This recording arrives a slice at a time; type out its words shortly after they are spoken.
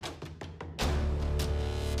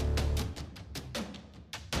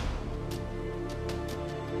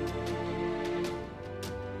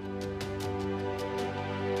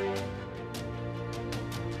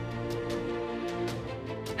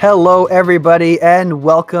Hello, everybody, and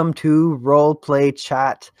welcome to Roleplay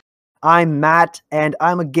Chat. I'm Matt, and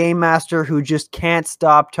I'm a game master who just can't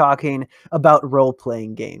stop talking about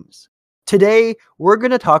role-playing games. Today, we're going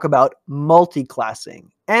to talk about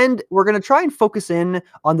multi-classing, and we're going to try and focus in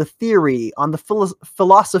on the theory, on the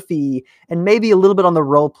philosophy, and maybe a little bit on the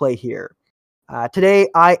roleplay here. Today,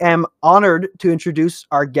 I am honored to introduce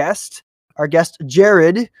our guest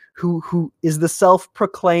Jared, who is the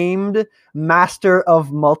self-proclaimed master of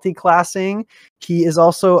multiclassing. He is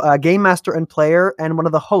also a game master and player, and one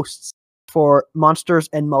of the hosts for Monsters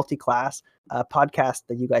and Multiclass, a podcast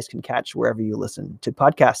that you guys can catch wherever you listen to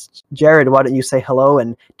podcasts. Jared, why don't you say hello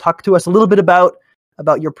and talk to us a little bit about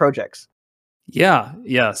your projects?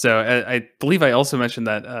 Yeah. So I believe I also mentioned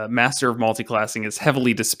that Master of Multiclassing is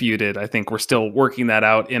heavily disputed. I think we're still working that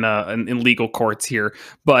out in legal courts here,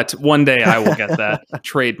 but one day I will get that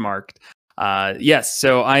trademarked. Yes,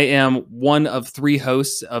 so I am one of three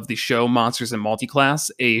hosts of the show Monsters and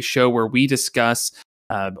Multiclass, a show where we discuss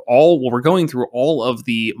we're going through all of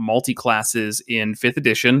the multi-classes in 5th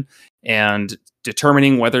edition and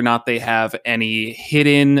determining whether or not they have any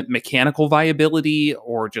hidden mechanical viability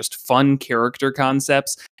or just fun character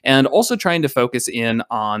concepts, and also trying to focus in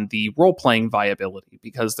on the role-playing viability,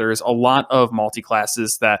 because there's a lot of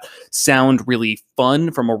multi-classes that sound really fun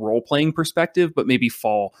from a role-playing perspective, but maybe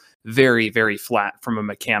fall very, very flat from a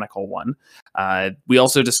mechanical one. We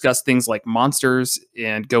also discuss things like monsters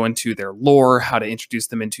and go into their lore, how to introduce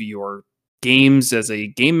them into your games as a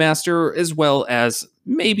game master, as well as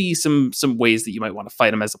maybe some ways that you might want to fight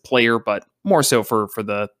them as a player, but more so for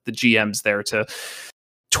the GMs there to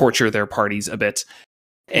torture their parties a bit.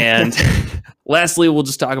 And lastly, we'll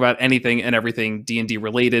just talk about anything and everything D&D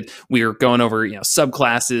related. We're going over,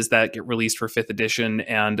 subclasses that get released for 5th edition,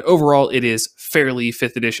 and overall it is fairly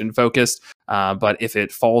 5th edition focused. But if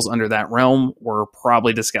it falls under that realm, we're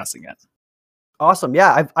probably discussing it. Awesome.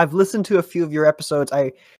 Yeah, I've listened to a few of your episodes.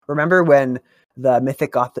 I remember when the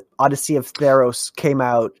Mythic Odyssey of Theros came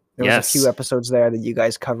out. There was a few episodes there that you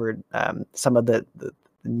guys covered some of the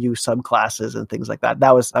new subclasses and things like that.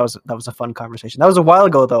 That was a fun conversation. That was a while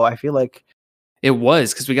ago, though. I feel like it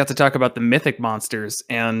was, because we got to talk about the mythic monsters,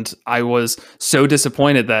 and I was so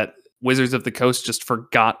disappointed that Wizards of the Coast just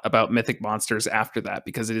forgot about mythic monsters after that,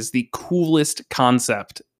 because it is the coolest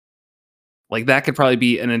concept. Like, that could probably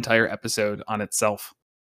be an entire episode on itself.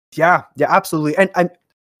 Yeah, absolutely. And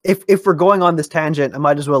if we're going on this tangent, I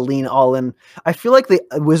might as well lean all in. I feel like the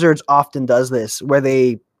Wizards often does this, where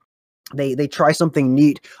they try something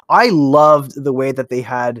neat. I loved the way that they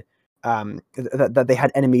had that they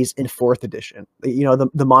had enemies in 4th edition.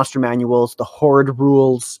 The monster manuals, the horde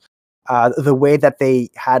rules, the way that they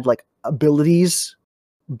had like abilities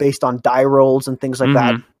based on die rolls and things like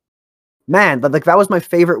that. Man, like that was my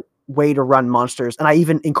favorite way to run monsters, and I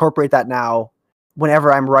even incorporate that now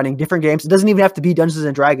whenever I'm running different games. It doesn't even have to be Dungeons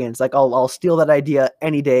and Dragons. Like I'll steal that idea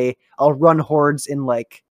any day. I'll run hordes in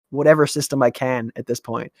like whatever system I can at this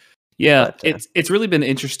point. Yeah, but, it's really been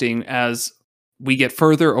interesting as we get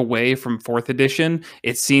further away from 4th edition.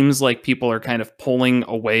 It seems like people are kind of pulling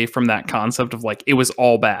away from that concept of like, it was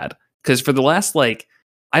all bad. Because for the last,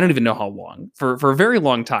 I don't even know how long, for a very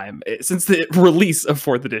long time, since the release of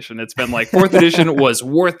 4th edition, it's been like 4th edition was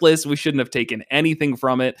worthless. We shouldn't have taken anything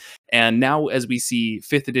from it. And now as we see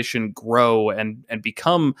 5th edition grow and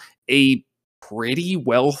become a pretty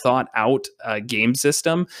well thought out game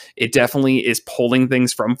system, it definitely is pulling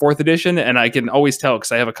things from 4th edition. And I can always tell,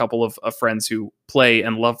 because I have a couple of friends who play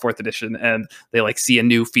and love 4th edition, and they like see a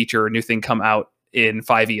new feature, a new thing come out in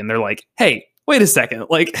 5e, and they're like, hey, wait a second,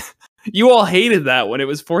 like you all hated that when it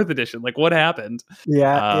was 4th edition. Like, what happened?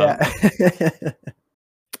 Yeah.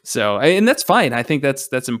 So, and that's fine. I think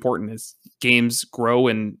that's important as games grow,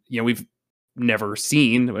 and we've never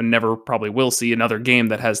seen and never probably will see another game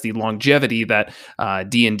that has the longevity that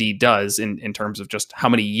D&D does in terms of just how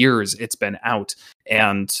many years it's been out,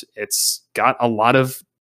 and it's got a lot of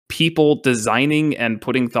people designing and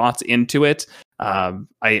putting thoughts into it.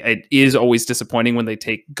 It is always disappointing when they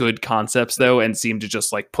take good concepts though and seem to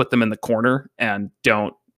just like put them in the corner and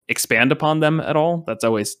don't expand upon them at all. That's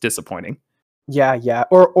always disappointing. Yeah.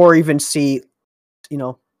 Or even see,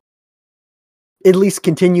 at least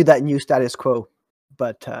continue that new status quo.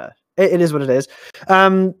 But it is what it is.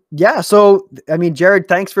 So I mean, Jared,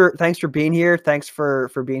 thanks for being here. Thanks for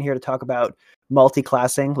being here to talk about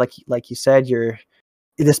multi-classing. Like you said,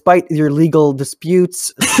 despite your legal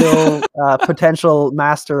disputes, still potential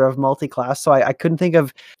master of multi-class. So I couldn't think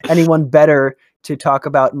of anyone better to talk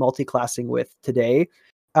about multi-classing with today.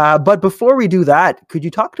 But before we do that, could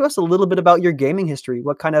you talk to us a little bit about your gaming history?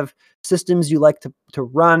 What kind of systems you like to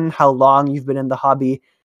run, how long you've been in the hobby,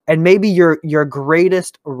 and maybe your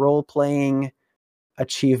greatest role-playing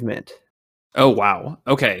achievement. Oh wow.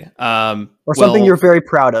 Okay. Or something you're very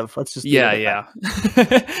proud of. Let's just yeah,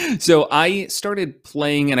 yeah. So I started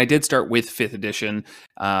playing, and I did start with 5th edition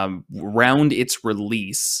around its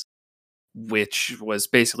release, which was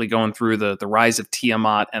basically going through the Rise of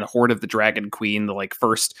Tiamat and Horde of the Dragon Queen, the like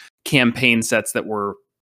first campaign sets that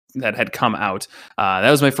had come out.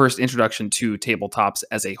 That was my first introduction to tabletops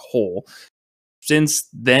as a whole. Since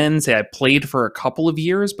then, say I played for a couple of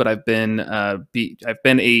years, but I've been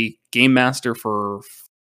a game master for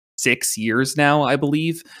 6 years now, I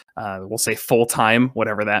believe. We'll say full time,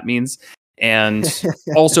 whatever that means. And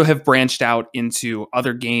also have branched out into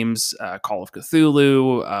other games. Call of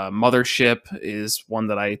Cthulhu, Mothership is one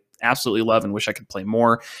that I absolutely love and wish I could play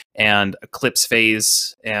more, and Eclipse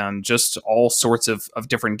Phase, and just all sorts of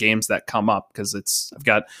different games that come up, because I've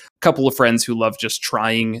got a couple of friends who love just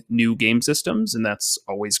trying new game systems, and that's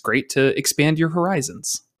always great to expand your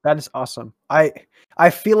horizons. That is awesome. I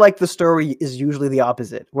feel like the story is usually the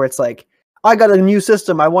opposite, where it's like, I got a new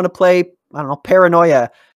system, I want to play, I don't know, Paranoia.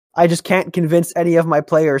 I just can't convince any of my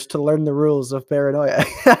players to learn the rules of Paranoia.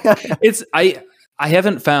 I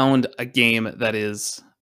haven't found a game that is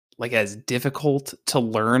like as difficult to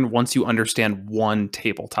learn once you understand one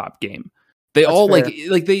tabletop game. They all fair.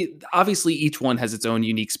 like they obviously each one has its own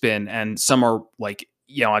unique spin, and some are like,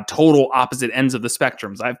 you know, on total opposite ends of the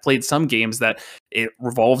spectrums. I've played some games that it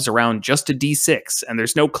revolves around just a D6 and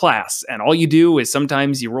there's no class, and all you do is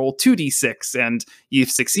sometimes you roll 2d6 and you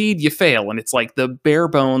succeed, you fail, and it's like the bare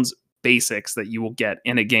bones basics that you will get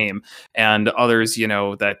in a game. And others, you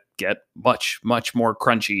know, that get much more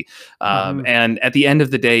crunchy. And at the end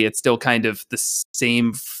of the day, it's still kind of the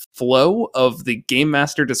same flow of the game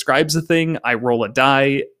master describes a thing, I roll a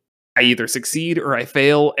die, I either succeed or I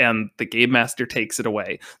fail, and the game master takes it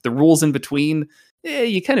away. The rules in between,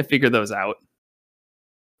 you kind of figure those out.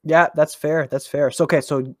 Yeah, that's fair. That's fair. So, okay,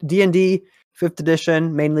 so D&D 5th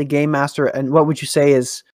edition, mainly game master. And what would you say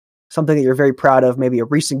is something that you're very proud of? Maybe a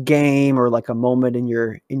recent game or like a moment in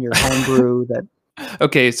your homebrew that.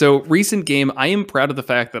 Okay, so recent game, I am proud of the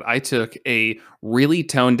fact that I took a really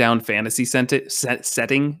toned down fantasy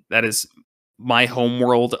setting that is my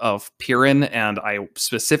homeworld of Piran, and I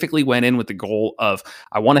specifically went in with the goal of,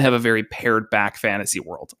 I want to have a very pared back fantasy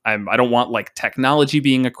world. I don't want like technology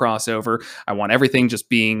being a crossover. I want everything just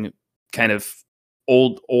being kind of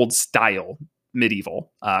old style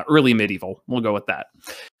medieval, early medieval. We'll go with that.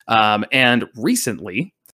 And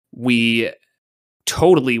recently we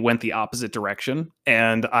totally went the opposite direction,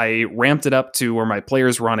 and I ramped it up to where my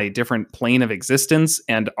players were on a different plane of existence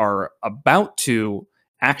and are about to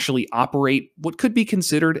actually operate what could be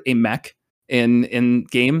considered a mech in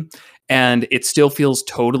game, and it still feels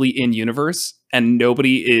totally in universe, and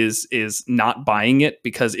nobody is not buying it,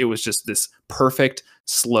 because it was just this perfect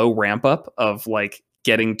slow ramp up of like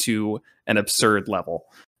getting to an absurd level.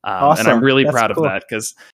 Awesome. And I'm really proud of that,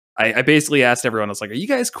 because I basically asked everyone, I was like, are you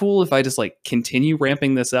guys cool if I just like continue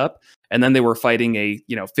ramping this up? And then they were fighting a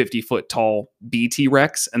 50-foot tall BT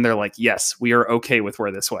Rex, and they're like, yes, we are okay with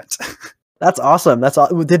where this went. That's awesome.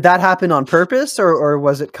 Did that happen on purpose, or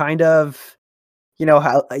was it kind of,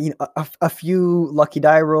 a few lucky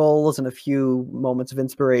die rolls and a few moments of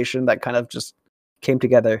inspiration that kind of just came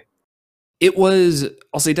together? It was,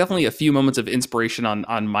 I'll say, definitely a few moments of inspiration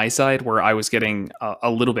on my side, where I was getting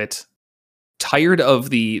a little bit tired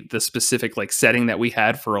of the specific like setting that we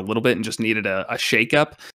had for a little bit and just needed a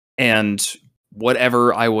shakeup. And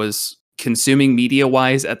whatever I was consuming media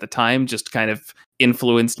wise at the time just kind of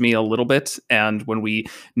influenced me a little bit. And when we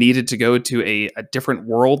needed to go to a different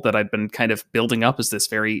world that I'd been kind of building up as this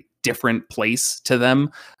very different place to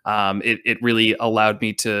them, it really allowed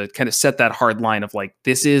me to kind of set that hard line of like,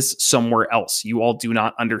 this is somewhere else. You all do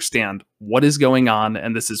not understand what is going on,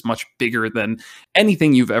 and this is much bigger than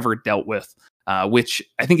anything you've ever dealt with, which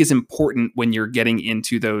I think is important when you're getting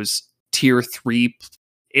into those tier 3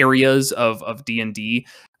 areas of D&D,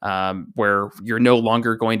 where you're no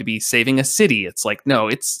longer going to be saving a city. It's like, no,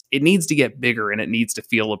 it needs to get bigger, and it needs to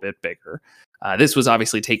feel a bit bigger. This was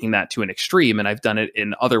obviously taking that to an extreme, and I've done it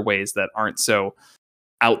in other ways that aren't so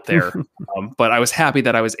out there. But I was happy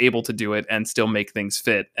that I was able to do it and still make things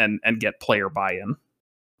fit and get player buy-in.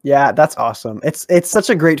 Yeah, that's awesome. It's such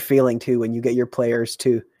a great feeling too when you get your players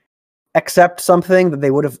to accept something that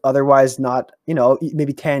they would have otherwise not,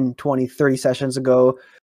 maybe 10, 20, 30 sessions ago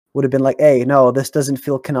would have been like, hey, no, this doesn't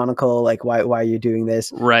feel canonical. Like, why are you doing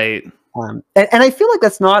this? Right. And I feel like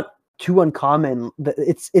that's not too uncommon.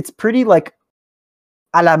 It's pretty like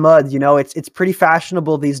a la mode, it's pretty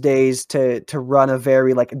fashionable these days to run a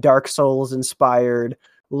very like Dark Souls inspired,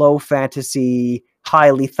 low fantasy, high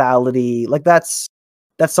lethality. Like that's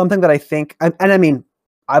something that I think, and I mean,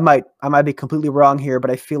 I might be completely wrong here,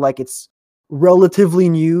 but I feel like it's relatively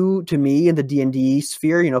new to me in the D&D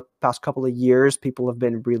sphere. You know, past couple of years, people have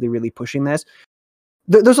been really, really pushing this.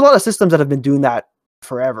 There's a lot of systems that have been doing that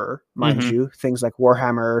forever, mind you. Things like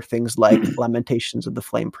Warhammer, things like Lamentations of the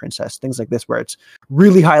Flame Princess, things like this, where it's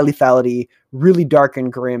really high lethality, really dark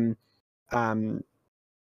and grim.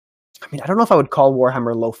 I mean, I don't know if I would call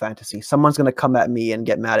Warhammer low fantasy. Someone's going to come at me and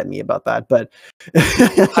get mad at me about that, but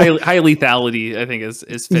high lethality, I think, is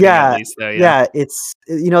fitting, at least. Though, yeah, it's,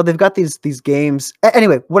 you know, they've got these games.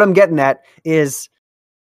 Anyway, what I'm getting at is,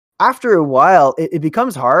 after a while, it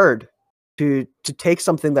becomes hard to take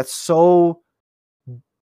something that's so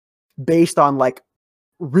based on like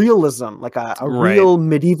realism, like a real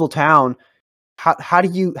medieval town. How do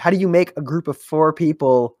you make a group of 4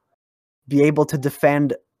 people be able to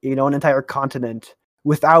defend, you know, an entire continent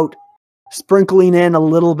without sprinkling in a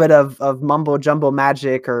little bit of mumbo jumbo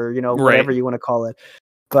magic, or, you know, whatever you want to call it.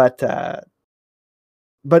 But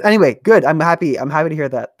anyway, good. I'm happy to hear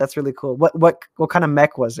that. That's really cool. What kind of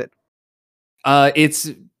mech was it? It's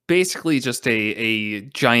basically just a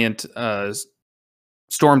giant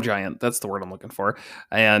storm giant. That's the word I'm looking for.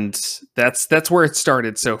 And that's where it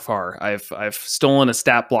started so far. I've stolen a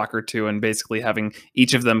stat block or 2, and basically having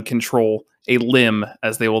each of them control a limb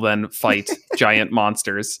as they will then fight giant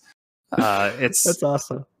monsters. That's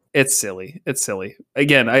awesome. It's silly.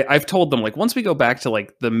 Again, I've told them, like, once we go back to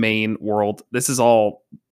like the main world, this is all,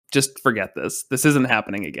 just forget this. This isn't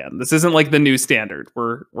happening again. This isn't like the new standard.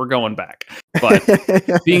 We're going back. But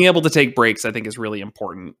being able to take breaks, I think, is really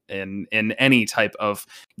important in any type of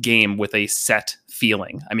game with a set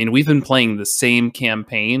feeling. I mean, we've been playing the same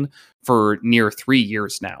campaign for near 3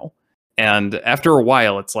 years now. And after a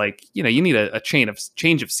while, it's like, you know, you need a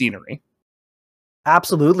change of scenery.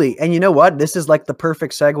 Absolutely. And you know what? This is like the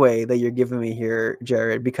perfect segue that you're giving me here,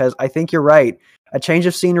 Jared, because I think you're right. A change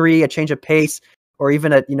of scenery, a change of pace, or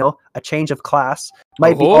even a change of class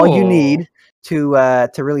might be all you need to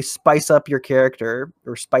really spice up your character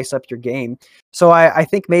or spice up your game. So I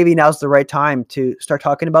think maybe now's the right time to start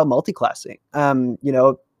talking about multi-classing. You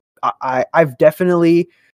know, I've definitely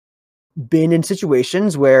been in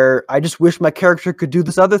situations where I just wish my character could do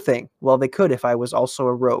this other thing. Well, they could if I was also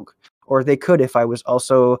a rogue, or they could if I was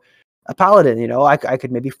also a paladin. You know, I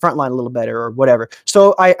could maybe frontline a little better or whatever.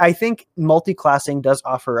 So I think multi-classing does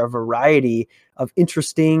offer a variety of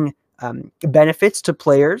interesting benefits to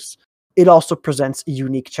players. It also presents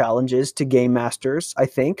unique challenges to game masters, I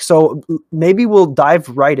think. So maybe we'll dive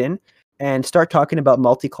right in and start talking about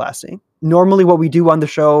multi-classing. Normally what we do on the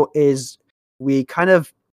show is we kind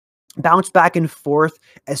of bounce back and forth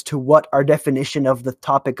as to what our definition of the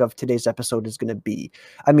topic of today's episode is going to be.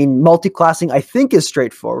 I mean, multi-classing, I think, is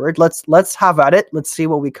straightforward. Let's have at it. Let's see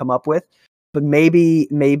what we come up with. But maybe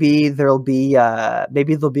there'll be a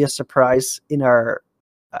surprise in our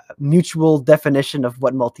mutual definition of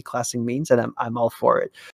what multi-classing means, and I'm all for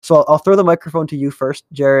it. So I'll throw the microphone to you first,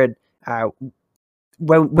 Jared.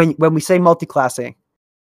 When we say multi-classing,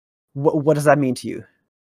 what does that mean to you?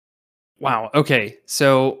 Wow. Okay.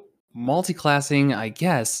 So multi-classing, I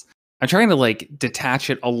guess I'm trying to like detach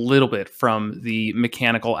it a little bit from the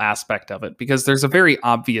mechanical aspect of it, because there's a very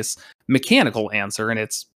obvious mechanical answer, and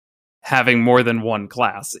it's having more than one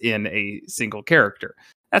class in a single character.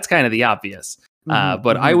 That's kind of the obvious.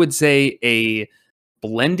 But I would say a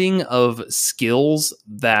blending of skills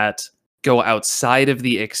that go outside of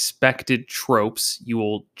the expected tropes you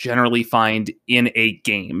will generally find in a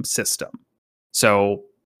game system. So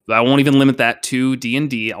I won't even limit that to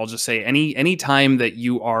D&D. I'll just say any time that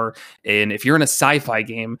you are if you're in a sci-fi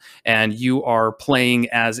game and you are playing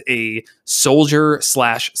as a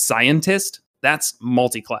soldier/scientist, that's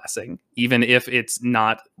multi-classing, even if it's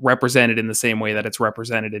not represented in the same way that it's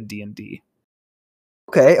represented in D&D.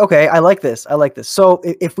 Okay, I like this. So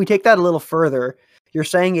if we take that a little further, you're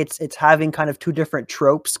saying it's having kind of 2 different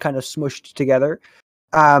tropes kind of smushed together,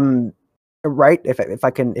 right? If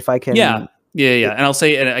I can. Yeah. And I'll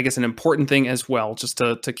say, and I guess an important thing as well, just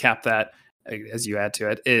to cap that as you add to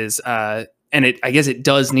it, is I guess it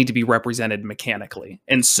does need to be represented mechanically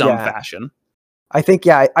in some fashion. I think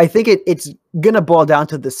it's gonna boil down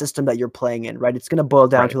to the system that you're playing in, right? It's gonna boil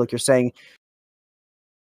down to, like you're saying,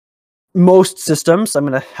 most systems, I'm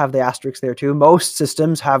going to have the asterisk there too, most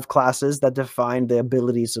systems have classes that define the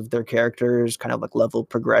abilities of their characters, kind of like level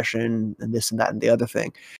progression and this and that and the other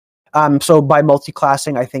thing. So by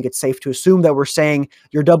multi-classing, I think it's safe to assume that we're saying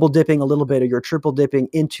you're double dipping a little bit, or you're triple dipping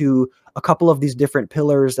into a couple of these different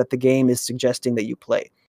pillars that the game is suggesting that you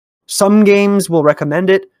play. Some games will recommend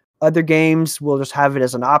it. Other games will just have it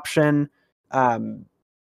as an option. Um,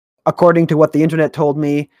 according to what the internet told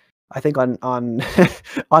me, I think on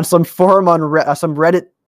on some forum on some Reddit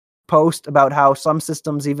post about how some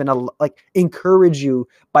systems even like encourage you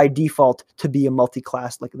by default to be a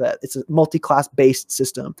multi-class like that. It's a multi-class based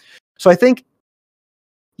system. So I think,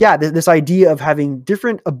 yeah, this idea of having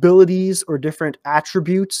different abilities or different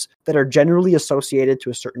attributes that are generally associated to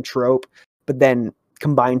a certain trope, but then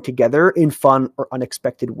combined together in fun or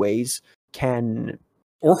unexpected ways can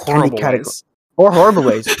or horrible ways. Or horrible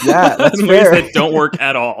ways. Yeah, that's in fair. ways that don't work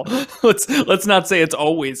at all. Let's not say it's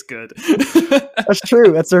always good. That's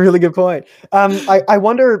true. That's a really good point. I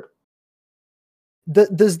wonder,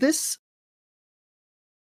 does this,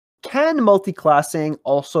 can multi-classing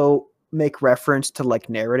also make reference to like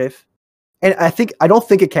narrative? And I don't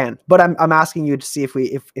think it can, but I'm asking you to see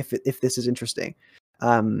if this is interesting.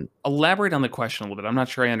 Elaborate on the question a little bit. I'm not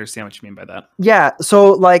sure I understand what you mean by that. Yeah.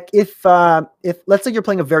 So like if let's say you're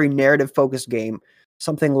playing a very narrative focused game,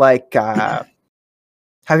 something like have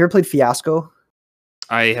you ever played Fiasco?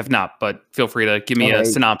 I have not, but feel free to give me a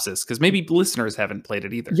synopsis because maybe listeners haven't played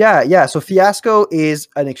it either. Yeah. So Fiasco is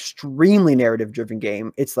an extremely narrative driven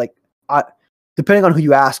game. It's like, depending on who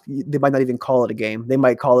you ask, they might not even call it a game. They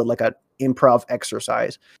might call it like an improv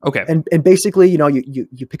exercise. Okay. And basically,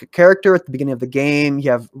 you pick a character at the beginning of the game.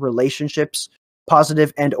 You have relationships,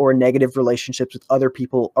 positive and or negative relationships with other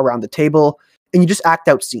people around the table, and you just act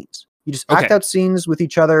out scenes. You just act out scenes with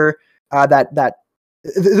each other. That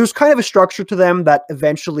there's kind of a structure to them that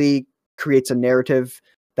eventually creates a narrative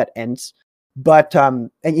that ends. But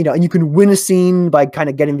and you can win a scene by kind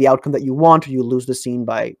of getting the outcome that you want, or you lose the scene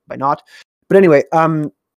by not. But anyway,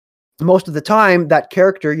 most of the time that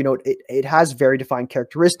character, it has very defined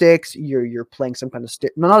characteristics. You're playing some kind of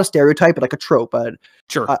not a stereotype, but like a trope,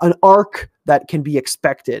 sure, an arc that can be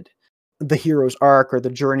expected, the hero's arc or the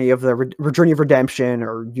journey of journey of redemption,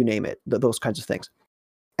 or you name it, those kinds of things.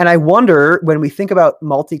 And I wonder, when we think about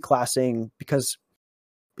multi-classing, because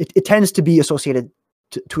it tends to be associated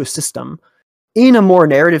to a system, in a more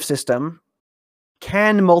narrative system,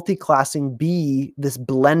 can multi-classing be this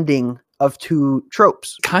blending of two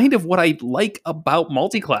tropes? Kind of what I like about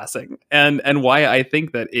multi-classing, and why I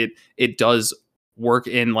think that it does work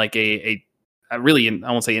in like a really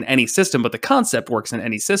I won't say in any system, but the concept works in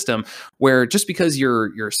any system, where just because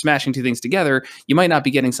you're smashing two things together, you might not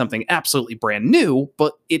be getting something absolutely brand new,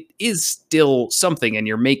 but it is still something, and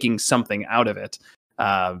you're making something out of it,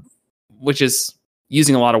 which is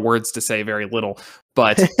using a lot of words to say very little.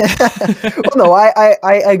 But well, no,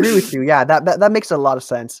 I agree with you. Yeah, that makes a lot of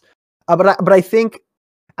sense. But I think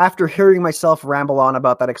after hearing myself ramble on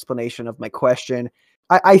about that explanation of my question,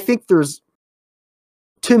 I think there's,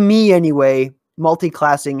 to me anyway,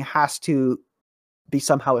 multi-classing has to be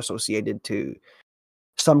somehow associated to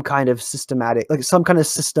some kind of systematic, like some kind of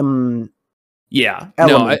system. Yeah,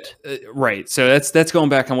 element. No, right. So that's going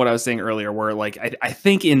back on what I was saying earlier, where like I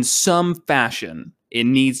think in some fashion it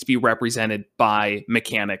needs to be represented by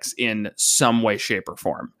mechanics in some way, shape, or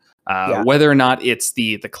form. Whether or not it's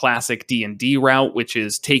the classic D&D route, which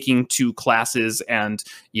is taking two classes and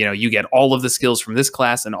you get all of the skills from this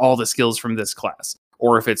class and all the skills from this class,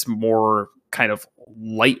 or if it's more kind of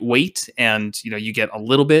lightweight and you get a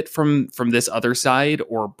little bit from this other side,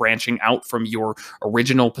 or branching out from your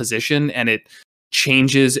original position and it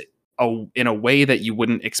changes in a way that you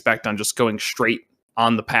wouldn't expect on just going straight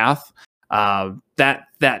on the path.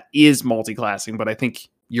 That is multi-classing, but I think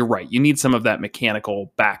you're right. You need some of that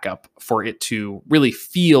mechanical backup for it to really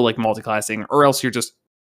feel like multi-classing, or else you're just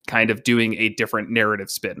kind of doing a different narrative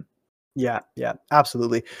spin. Yeah,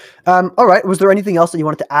 absolutely. All right. Was there anything else that you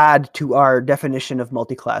wanted to add to our definition of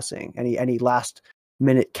multi-classing? Any last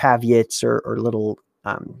minute caveats or little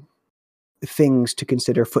things to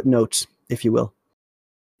consider, footnotes, if you will?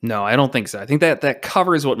 No, I don't think so. I think that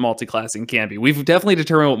covers what multi-classing can be. We've definitely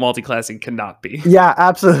determined what multi-classing cannot be. Yeah,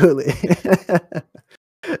 absolutely.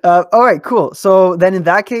 All right, cool. So then in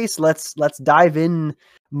that case, let's dive in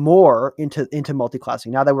more into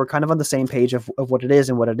multi-classing, now that we're kind of on the same page of what it is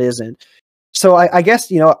and what it isn't. So I guess,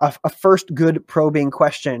 a first good probing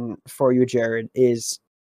question for you, Jared, is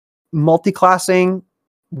multi-classing,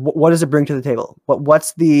 what does it bring to the table?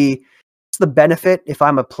 What's the benefit if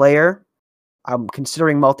I'm a player, I'm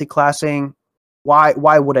considering multi-classing? Why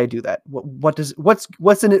would I do that?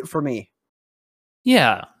 What's in it for me?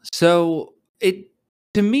 Yeah. So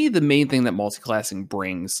to me, the main thing that multi-classing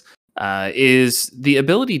brings is the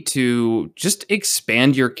ability to just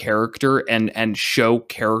expand your character and show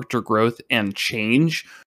character growth and change,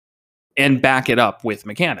 and back it up with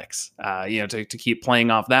mechanics. To keep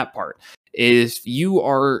playing off that part. If you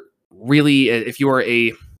are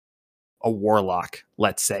a a warlock,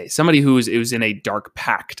 let's say, somebody who's in a dark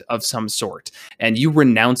pact of some sort, and you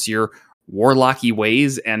renounce your warlocky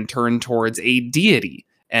ways and turn towards a deity,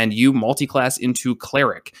 and you multiclass into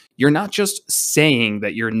cleric, you're not just saying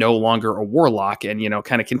that you're no longer a warlock and,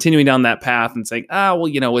 kind of continuing down that path and saying, well,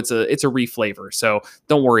 it's a reflavor, so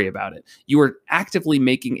don't worry about it. You are actively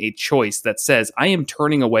making a choice that says, I am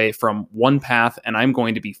turning away from one path and I'm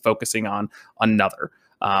going to be focusing on another.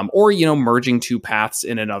 Or merging two paths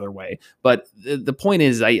in another way. But the point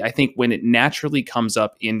is, I think when it naturally comes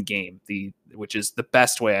up in game, which is the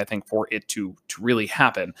best way I think for it to really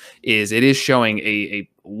happen, is it is showing a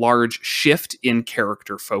large shift in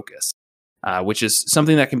character focus, which is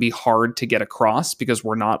something that can be hard to get across because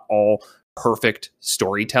we're not all perfect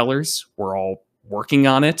storytellers. We're all working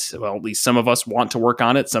on it. Well, at least some of us want to work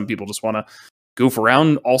on it. Some people just want to goof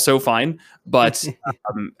around, also fine, but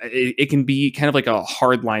it can be kind of like a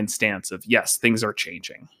hardline stance of, yes, things are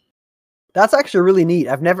changing. That's actually really neat.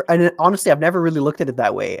 I've never really looked at it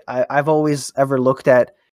that way. I've always ever looked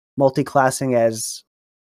at multi-classing as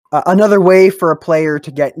another way for a player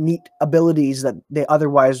to get neat abilities that they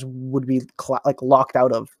otherwise would be locked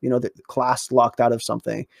out of, the class locked out of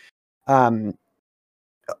something.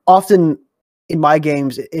 Often in my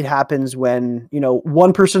games, it happens when,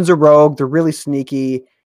 one person's a rogue, they're really sneaky,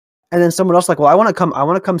 and then someone else well, I want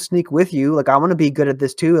to come sneak with you. I want to be good at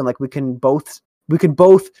this too. And we can both,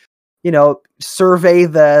 survey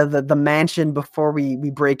the mansion before we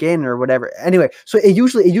break in or whatever. Anyway, so it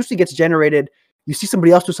usually gets generated. You see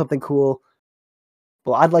somebody else do something cool.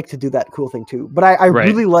 Well, I'd like to do that cool thing too. But I right.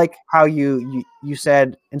 really like how you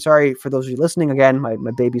said, and sorry for those of you listening again, my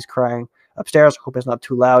baby's crying upstairs. I hope it's not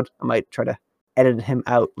too loud. I might try to edit him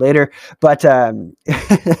out later, but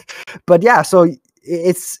but yeah, so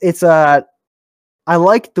it's I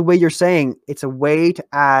like the way you're saying it's a way to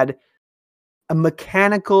add a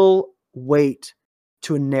mechanical weight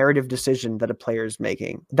to a narrative decision that a player is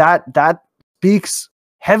making. That speaks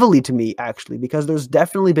heavily to me, actually, because there's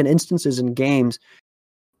definitely been instances in games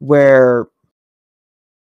where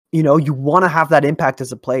you want to have that impact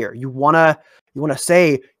as a player. You want to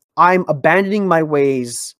say, I'm abandoning my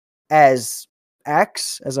ways as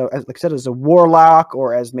X, as like I said, as a warlock,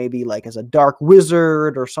 or as maybe as a dark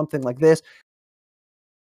wizard or something like this.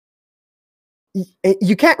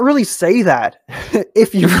 You can't really say that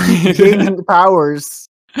if you're gaining powers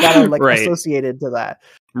that are right. associated to that.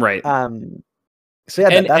 Right. So yeah,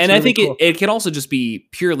 and that's really I think cool. it can also just be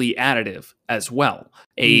purely additive as well.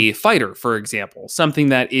 A fighter, for example, something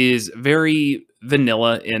that is very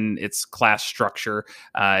vanilla in its class structure,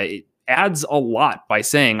 it adds a lot by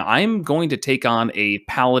saying, I'm going to take on a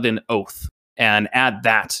paladin oath and add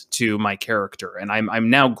that to my character. And I'm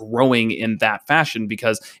now growing in that fashion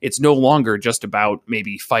because it's no longer just about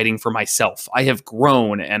maybe fighting for myself. I have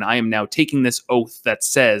grown and I am now taking this oath that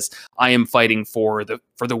says I am fighting for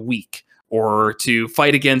the weak, or to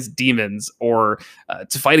fight against demons, or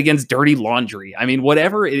to fight against dirty laundry. I mean,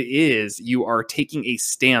 whatever it is, you are taking a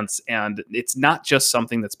stance, and it's not just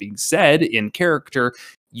something that's being said in character.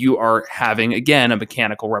 You are having, again, a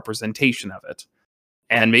mechanical representation of it.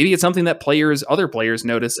 And maybe it's something that other players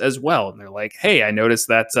notice as well. And they're like, hey, I noticed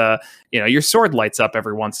that, your sword lights up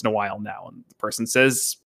every once in a while now. And the person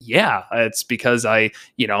says, yeah, it's because I'm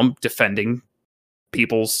defending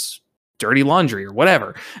people's dirty laundry or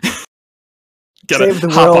whatever. Save the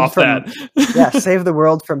world from save the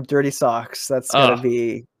world from dirty socks. That's gonna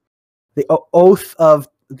be the oath of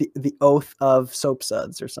the oath of soap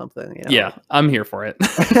suds or something. Yeah, I'm here for it.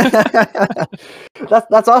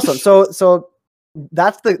 That's awesome. So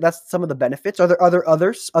that's some of the benefits. Are there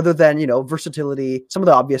others other than versatility? Some of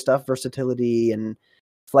the obvious stuff, versatility and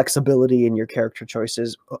flexibility in your character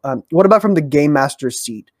choices. What about from the game master's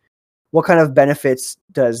seat? What kind of benefits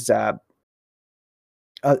does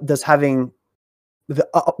having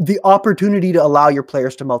the opportunity to allow your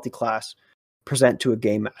players to multi-class present to a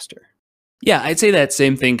game master? Yeah, I'd say that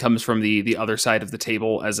same thing comes from the other side of the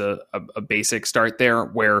table as a basic start there,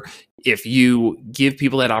 where if you give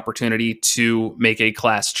people that opportunity to make a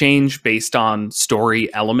class change based on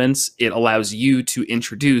story elements, it allows you to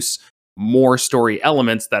introduce more story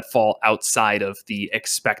elements that fall outside of the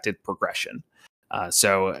expected progression.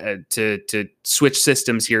 So to switch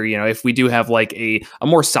systems here, if we do have a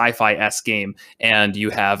more sci-fi-esque game and you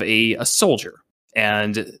have a soldier,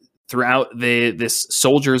 and throughout this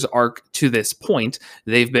soldier's arc to this point,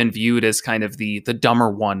 they've been viewed as kind of the dumber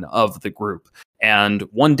one of the group. And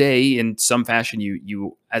one day, in some fashion,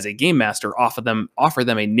 you as a game master offer them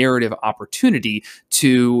a narrative opportunity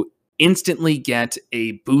to instantly get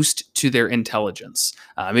a boost to their intelligence.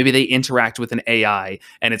 Maybe they interact with an AI,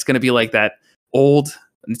 and it's going to be like that old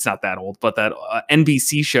it's not that old, but that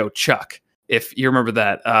NBC show Chuck. If you remember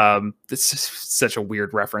that, this is such a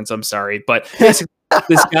weird reference. I'm sorry, but basically,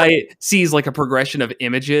 this guy sees like a progression of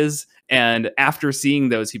images, and after seeing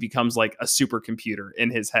those, he becomes like a supercomputer in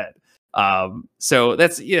his head. So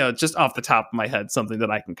that's, just off the top of my head, something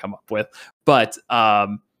that I can come up with. But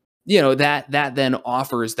that then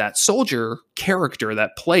offers that soldier character,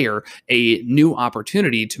 that player, a new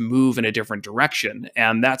opportunity to move in a different direction,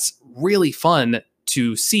 and that's really fun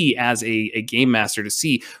to see as a game master, to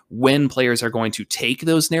see when players are going to take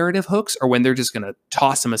those narrative hooks or when they're just going to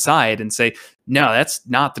toss them aside and say, no, that's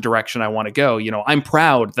not the direction I want to go. I'm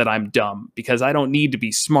proud that I'm dumb because I don't need to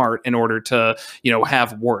be smart in order to,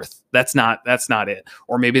 have worth. That's not it.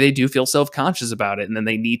 Or maybe they do feel self-conscious about it, and then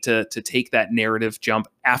they need to take that narrative jump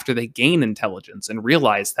after they gain intelligence and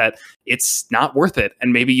realize that it's not worth it.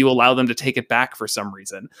 And maybe you allow them to take it back for some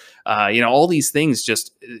reason. All these things,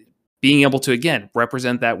 just being able to, again,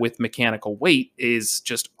 represent that with mechanical weight is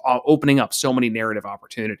just opening up so many narrative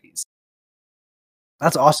opportunities.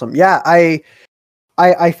 That's awesome. Yeah,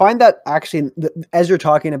 I find that actually, as you're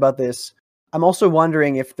talking about this, I'm also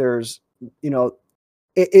wondering if there's,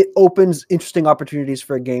 it opens interesting opportunities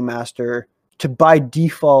for a game master to, by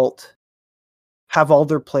default, have all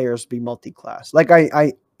their players be multi-class. Like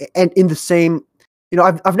and in the same,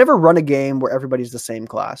 I've never run a game where everybody's the same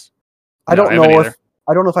class. I don't know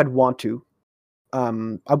if I'd want to.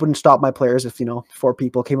 I wouldn't stop my players if 4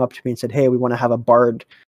 people came up to me and said, "Hey, we want to have a bard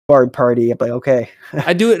party." I'd be like, okay.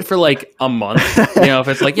 I do it for like a month. If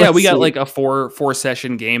it's like, we got like a four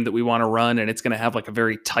session game that we want to run, and it's going to have like a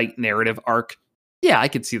very tight narrative arc. Yeah, I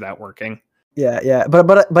could see that working. Yeah.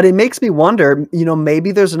 But it makes me wonder.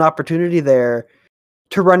 Maybe there's an opportunity there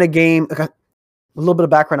to run a game. Like a little bit of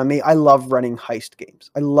background on me. I love running heist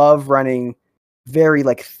games. I love running very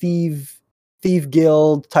like thief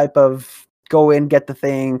guild type of go in, get the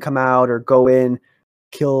thing, come out, or go in,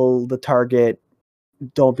 kill the target,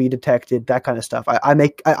 don't be detected, that kind of stuff.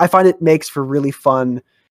 I find it makes for really fun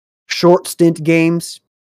short stint games,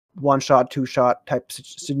 1-shot, 2-shot type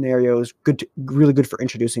scenarios. Really good for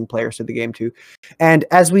introducing players to the game too. And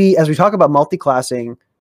as we talk about multi-classing,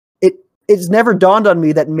 it's never dawned on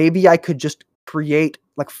me that maybe I could just create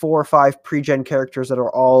like 4 or 5 pre-gen characters that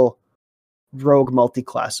are all rogue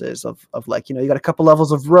multi-classes of like, you got a couple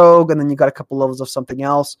levels of rogue, and then you got a couple levels of something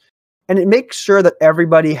else. And it makes sure that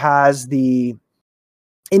everybody at the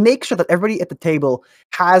table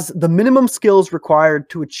has the minimum skills required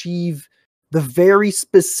to achieve the very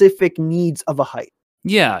specific needs of a heist.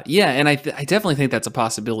 Yeah, and I definitely think that's a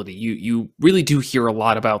possibility. You really do hear a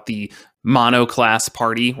lot about the mono-class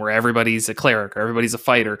party where everybody's a cleric or everybody's a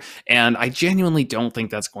fighter, and I genuinely don't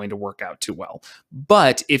think that's going to work out too well.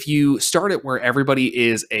 But if you start it where everybody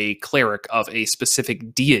is a cleric of a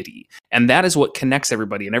specific deity, and that is what connects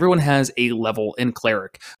everybody, and everyone has a level in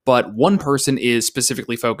cleric, but one person is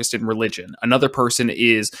specifically focused in religion, another person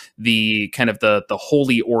is the kind of the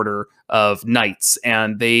holy order of knights,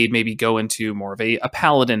 and they maybe go into more of a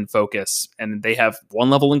paladin focus, and they have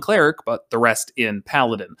one level in cleric, but the rest in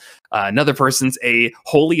paladin. Another person's a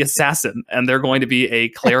holy assassin, and they're going to be a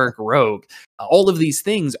cleric rogue. All of these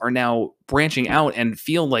things are now branching out and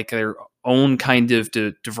feel like their own kind of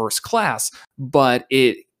diverse class, but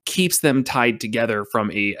it keeps them tied together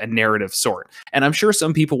from a narrative sort. And I'm sure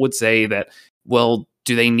some people would say that, well,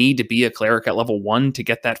 do they need to be a cleric at level 1 to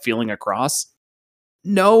get that feeling across?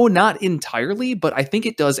 No, not entirely, but I think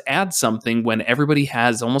it does add something when everybody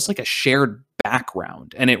has almost like a shared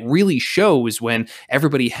background. And it really shows when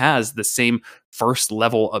everybody has the same first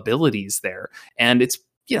level abilities there. And it's,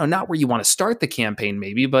 not where you want to start the campaign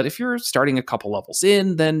maybe, but if you're starting a couple levels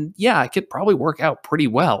in, then yeah, it could probably work out pretty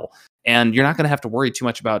well. And you're not going to have to worry too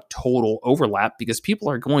much about total overlap because people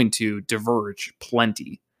are going to diverge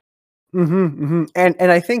plenty. And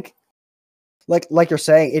I think, like you're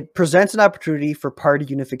saying, it presents an opportunity for party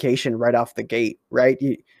unification right off the gate, right?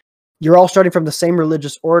 You're all starting from the same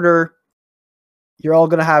religious order. You're all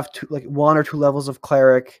going to have 1 or 2 levels of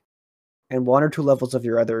cleric, and 1 or 2 levels of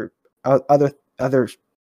your other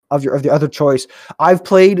choice. I've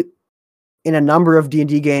played in a number of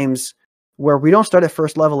D&D games where we don't start at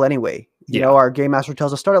first level anyway. You know, our game master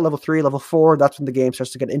tells us start at level 3, level 4. That's when the game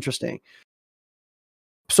starts to get interesting.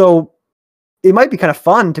 So it might be kind of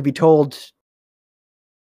fun to be told,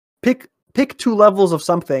 pick 2 levels of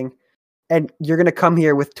something, and you're going to come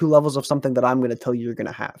here with 2 levels of something that I'm going to tell you you're going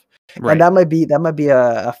to have. Right. And that might be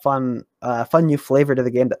a fun new flavor to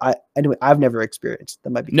the game that I've never experienced.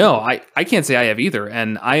 That might be no, cool. I can't say I have either,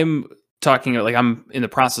 and I'm talking like I'm in the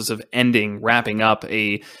process of wrapping up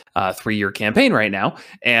a 3-year campaign right now,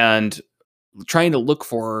 and trying to look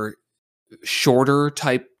for shorter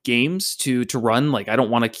type games to run. Like, I don't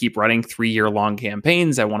want to keep running 3-year long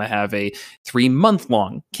campaigns. I want to have a 3-month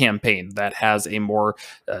long campaign that has a more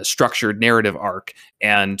structured narrative arc,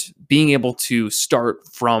 and being able to start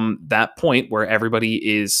from that point where everybody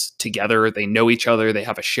is together, they know each other, they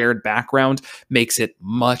have a shared background, makes it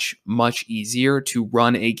much easier to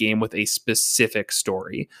run a game with a specific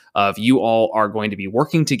story of you all are going to be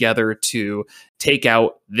working together to take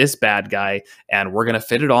out this bad guy, and we're going to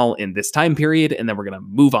fit it all in this time period, and then we're going to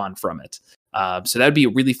move on from it. So that'd be a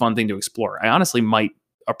really fun thing to explore. I honestly might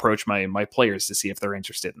approach my players to see if they're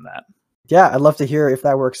interested in that. Yeah, I'd love to hear if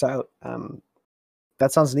that works out.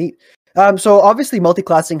 That sounds neat. So obviously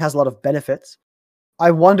multi-classing has a lot of benefits. I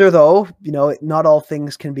wonder though, not all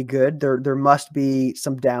things can be good. There must be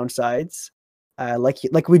some downsides.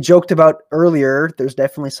 Like we joked about earlier, there's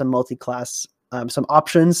definitely some multi-class, some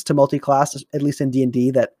options to multi-class, at least in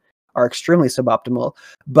D&D, that are extremely suboptimal.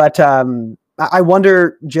 But I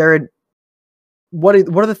wonder, Jared, what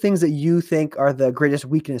are the things that you think are the greatest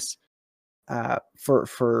weakness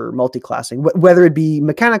for multi-classing, whether it be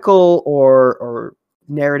mechanical or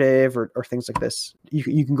narrative or things like this?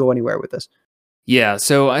 You can go anywhere with this. Yeah,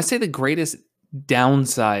 so I say the greatest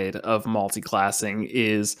downside of multi-classing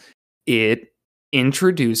is it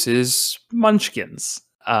introduces munchkins.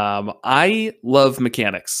 I love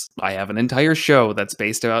mechanics. I have an entire show that's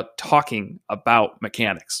based about talking about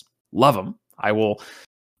mechanics. Love them. I will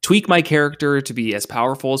tweak my character to be as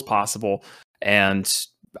powerful as possible, and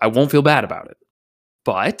I won't feel bad about it.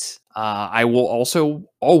 But I will also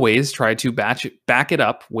always try to back it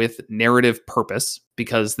up with narrative purpose,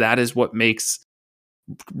 because that is what makes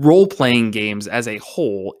role-playing games as a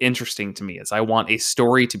whole interesting to me. Is I want a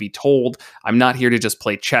story to be told. I'm not here to just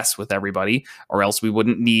play chess with everybody, or else we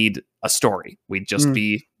wouldn't need a story. We'd just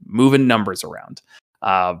be moving numbers around.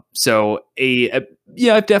 So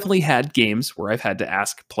I've definitely had games where I've had to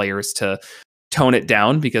ask players to tone it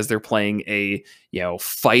down because they're playing a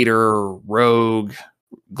fighter, rogue,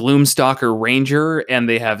 gloomstalker, ranger, and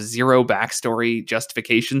they have zero backstory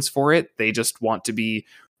justifications for it. They just want to be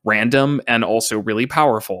random and also really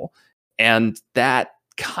powerful, and that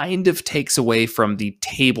kind of takes away from the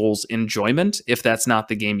table's enjoyment if that's not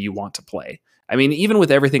the game you want to play. I mean, even with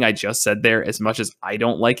everything I just said there, as much as I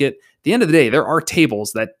don't like it, at the end of the day, there are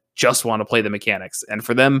tables that just want to play the mechanics, and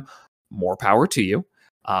for them, more power to you.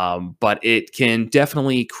 But it can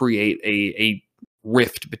definitely create a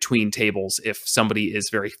rift between tables if somebody is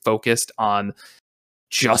very focused on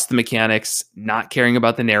just the mechanics, not caring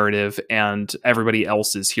about the narrative, and everybody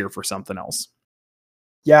else is here for something else.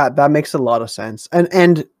 Yeah, that makes a lot of sense.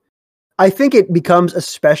 And I think it becomes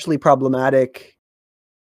especially problematic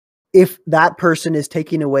if that person is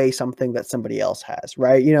taking away something that somebody else has,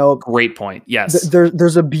 right? Great point. Yes.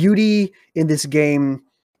 There's a beauty in this game,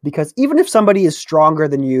 because even if somebody is stronger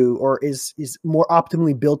than you or is more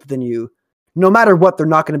optimally built than you, no matter what, they're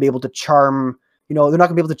not going to be able to charm, they're not going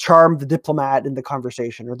to be able to charm the diplomat in the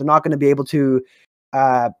conversation, or they're not going to be able to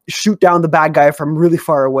shoot down the bad guy from really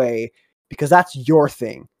far away, because that's your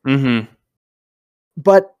thing. Mm-hmm.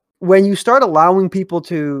 But when you start allowing people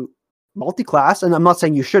to multi-class, and I'm not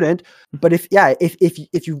saying you shouldn't, but if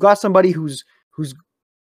you've got somebody who's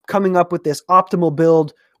coming up with this optimal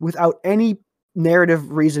build without any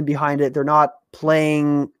narrative reason behind it, they're not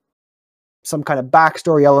playing some kind of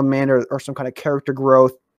backstory element or some kind of character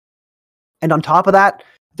growth, and on top of that,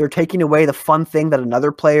 they're taking away the fun thing that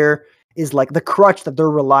another player is like, the crutch that they're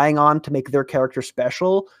relying on to make their character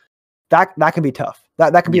special, that can be tough.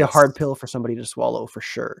 That can be a hard pill for somebody to swallow, for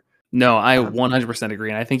sure. No, I 100% agree.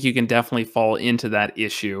 And I think you can definitely fall into that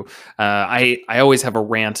issue. I always have a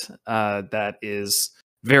rant that is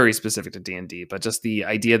very specific to D&D, but just the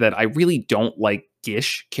idea that I really don't like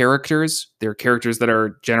Gish characters. They're characters that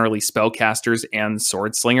are generally spellcasters and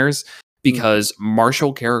sword slingers, because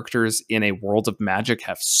martial characters in a world of magic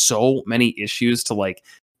have so many issues to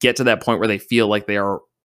get to that point where they feel like they are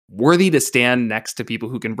worthy to stand next to people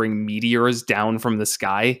who can bring meteors down from the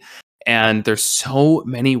sky. And there's so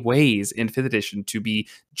many ways in 5th edition to be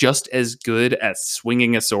just as good at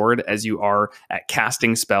swinging a sword as you are at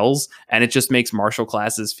casting spells. And it just makes martial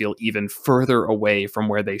classes feel even further away from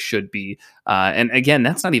where they should be. And again,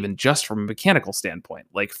 that's not even just from a mechanical standpoint.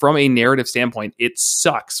 Like, from a narrative standpoint, it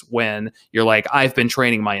sucks when you're like, I've been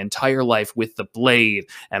training my entire life with the blade,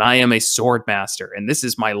 and I am a sword master, and this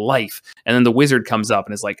is my life. And then the wizard comes up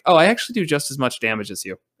and is like, oh, I actually do just as much damage as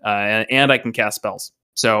you. And I can cast spells.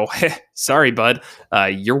 So sorry, bud,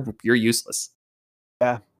 you're useless.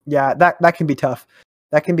 Yeah, that can be tough.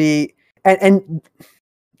 That can be, and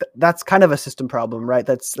that's kind of a system problem, right?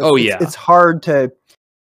 It's hard to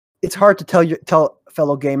it's hard to tell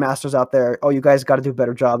fellow game masters out there, oh, you guys got to do a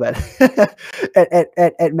better job at,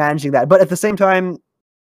 at managing that. But at the same time,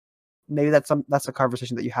 maybe that's a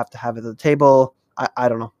conversation that you have to have at the table. I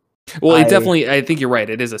don't know. Well, it definitely, I think you're right.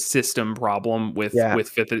 It is a system problem with Yeah. with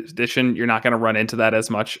fifth edition. You're not going to run into that as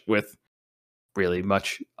much with really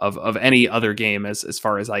much of any other game as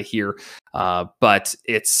far as I hear. But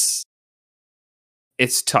it's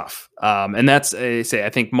tough. And that's, I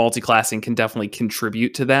think multi-classing can definitely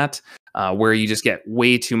contribute to that, where you just get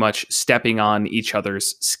way too much stepping on each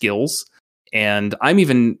other's skills. And I'm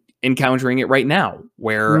even encountering it right now,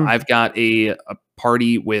 where I've got a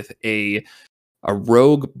party with a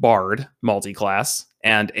rogue bard multi-class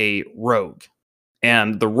and a rogue.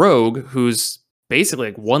 And the rogue, who's basically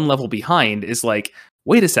like one level behind, is like,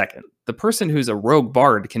 wait a second, the person who's a rogue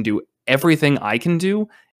bard can do everything I can do,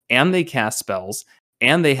 and they cast spells,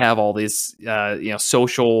 and they have all this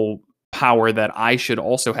social power that I should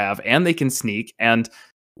also have, and they can sneak, and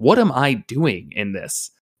what am I doing in this?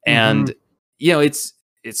 And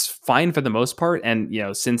it's fine for the most part, and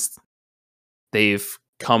since they've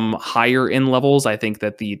come higher in levels, I think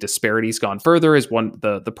that the disparity's gone further. Is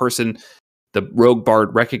the rogue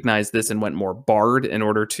bard recognized this and went more bard in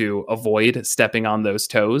order to avoid stepping on those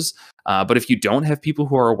toes. But if you don't have people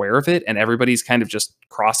who are aware of it and everybody's kind of just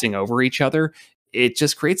crossing over each other, it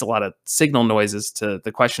just creates a lot of signal noises to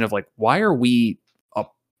the question of like, why are we a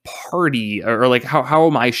party, or like how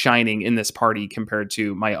am I shining in this party compared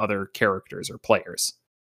to my other characters or players?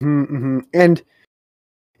 Mm-hmm. And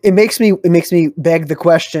it makes me beg the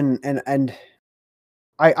question, and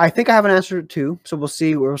I think I have an answer too. So we'll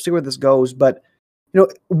see where this goes. But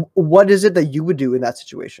what is it that you would do in that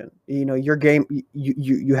situation? Your game,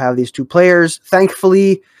 you have these two players.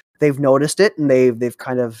 Thankfully, they've noticed it and they've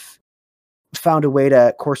kind of found a way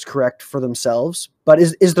to course correct for themselves. But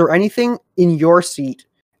is there anything in your seat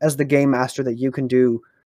as the game master that you can do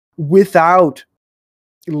without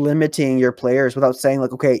limiting your players, without saying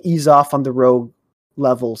like, okay, ease off on the rogue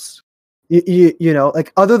levels,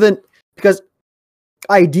 like other than, because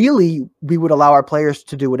ideally we would allow our players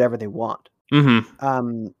to do whatever they want.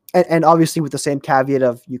 And obviously with the same caveat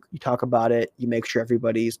of you talk about it, you make sure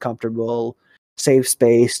everybody's comfortable, safe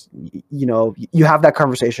space, you have that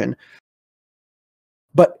conversation.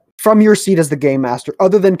 But from your seat as the game master,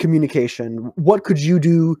 other than communication, what could you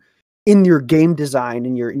do in your game design,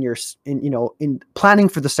 in planning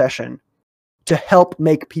for the session, to help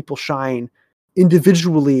make people shine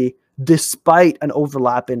individually despite an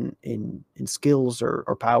overlap in skills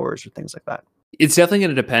or powers or things like that? It's definitely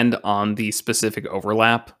going to depend on the specific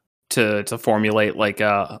overlap to formulate like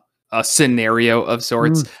a scenario of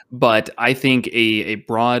sorts. But I think a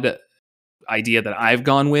broad idea that I've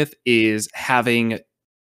gone with is having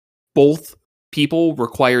both people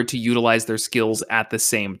required to utilize their skills at the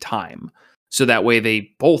same time. So that way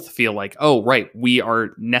they both feel like, oh, right, we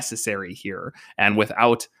are necessary here. And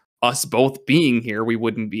without us both being here, we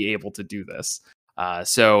wouldn't be able to do this.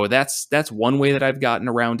 So that's one way that I've gotten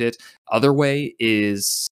around it. Other way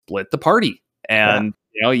is split the party, and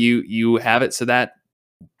you have it so that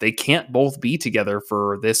they can't both be together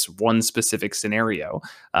for this one specific scenario.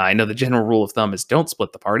 I know the general rule of thumb is don't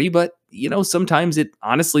split the party, but sometimes it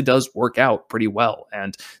honestly does work out pretty well.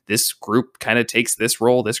 And this group kind of takes this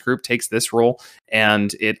role, this group takes this role,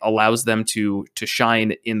 and it allows them to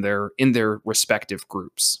shine in their respective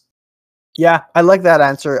groups. Yeah, I like that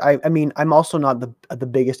answer. I mean, I'm also not the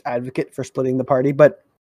biggest advocate for splitting the party, but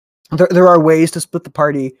there are ways to split the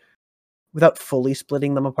party without fully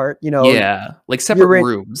splitting them apart. Yeah, like separate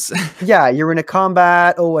rooms. Yeah, you're in a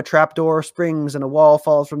combat. Oh, a trapdoor springs and a wall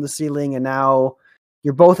falls from the ceiling, and now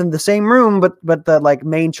you're both in the same room, but the like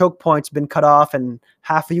main choke point's been cut off, and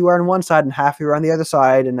half of you are on one side and half of you are on the other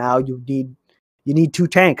side, and now you need two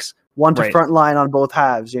tanks. One to front line on both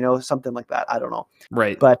halves, something like that. I don't know.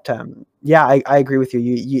 Right. But yeah, I agree with you.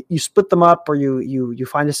 You split them up, or you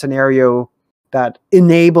find a scenario that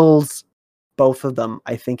enables both of them,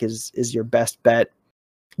 I think is your best bet.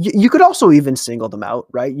 You could also even single them out,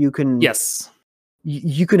 right? You can. Yes.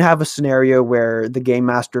 You can have a scenario where the game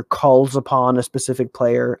master calls upon a specific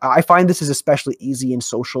player. I find this is especially easy in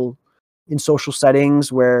social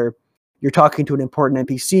settings where you're talking to an important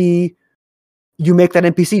NPC. You make that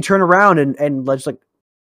NPC turn around and let's like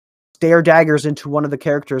stare daggers into one of the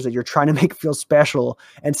characters that you're trying to make feel special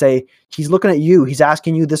and say, he's looking at you. He's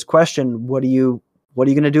asking you this question. What are you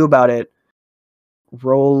going to do about it?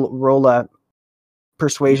 Roll a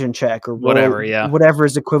persuasion check or whatever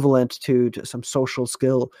is equivalent to some social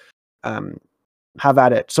skill. Have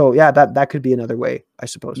at it. So yeah, that could be another way, I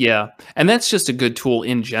suppose. Yeah. And that's just a good tool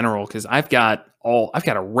in general, because I've got I've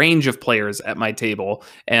got a range of players at my table,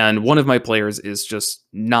 and one of my players is just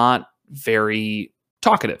not very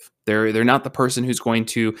talkative. They're not the person who's going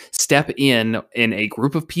to step in a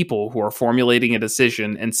group of people who are formulating a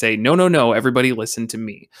decision and say, no, no, no, everybody listen to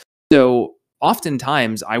me. So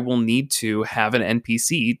oftentimes I will need to have an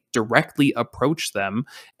NPC directly approach them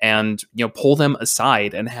and, pull them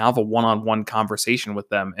aside and have a one-on-one conversation with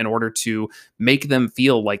them in order to make them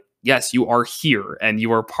feel like, yes, you are here and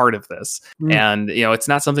you are part of this. And, it's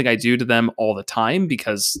not something I do to them all the time,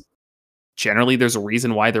 because generally there's a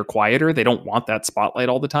reason why they're quieter. They don't want that spotlight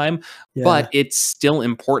all the time, but it's still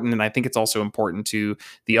important. And I think it's also important to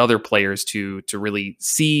the other players to really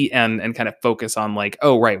see and kind of focus on, like,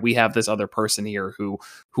 oh, right, we have this other person here who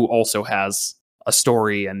also has a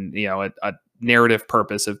story and, a narrative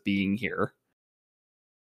purpose of being here.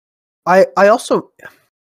 I also,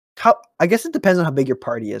 I guess it depends on how big your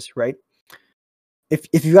party is, right?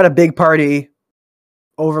 If you've got a big party,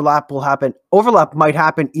 overlap will happen. Overlap might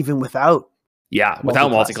happen even without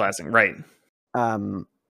multiclassing, right?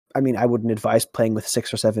 I mean, I wouldn't advise playing with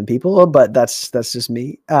 6 or 7 people, but that's just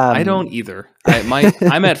me. I don't either.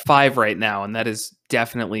 I'm at 5 right now, and that is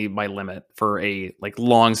definitely my limit for a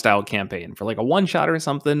long style campaign. For a one shot or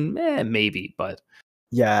something, maybe, but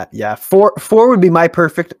yeah. 4 would be my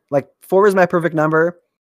perfect. 4 is my perfect number,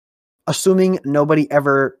 assuming nobody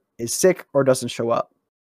ever is sick or doesn't show up.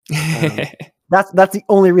 That's the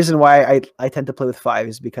only reason why I tend to play with 5,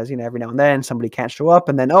 is because every now and then somebody can't show up,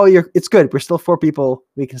 and then it's good. We're still 4 people.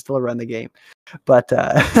 We can still run the game. But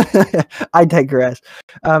I digress.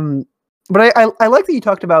 But I like that you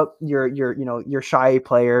talked about your shy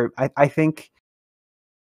player. I think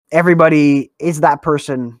everybody is that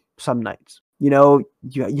person some nights. You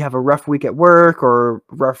have a rough week at work or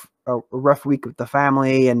a rough week with the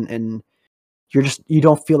family, and you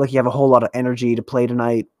don't feel like you have a whole lot of energy to play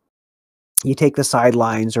tonight. You take the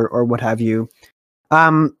sidelines or what have you.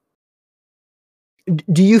 Do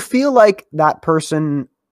you feel like that person,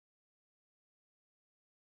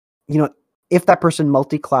 if that person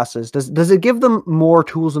multi-classes, does it give them more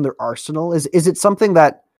tools in their arsenal? Is it something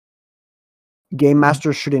that game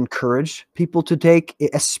masters should encourage people to take,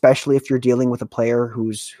 especially if you're dealing with a player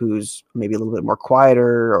who's maybe a little bit more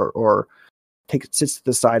quieter or sits to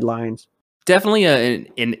the sidelines? Definitely an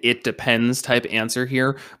it depends type answer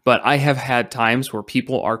here, but I have had times where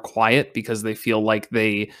people are quiet because they feel like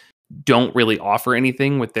they don't really offer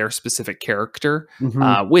anything with their specific character,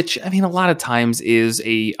 which, I mean, a lot of times is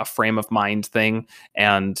a frame of mind thing.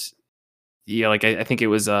 And I think it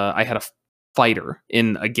was I had a fighter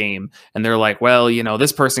in a game, and they're like, well,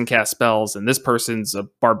 this person casts spells and this person's a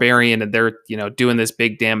barbarian and they're doing this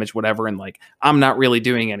big damage, whatever, and I'm not really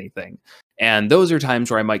doing anything. And those are times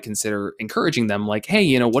where I might consider encouraging them, like,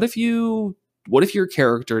 hey, what if your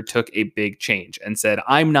character took a big change and said,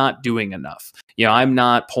 I'm not doing enough, I'm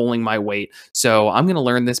not pulling my weight, so I'm going to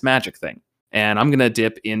learn this magic thing and I'm going to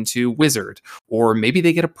dip into wizard. Or maybe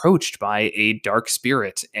they get approached by a dark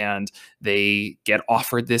spirit and they get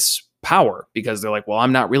offered this power because they're like, well,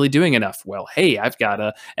 I'm not really doing enough. Well, hey, I've got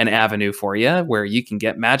an avenue for you where you can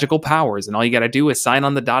get magical powers, and all you got to do is sign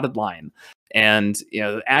on the dotted line. And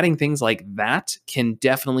adding things like that can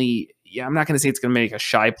definitely, I'm not going to say it's going to make a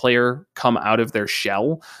shy player come out of their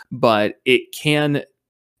shell, but it can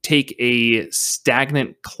take a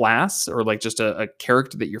stagnant class or just a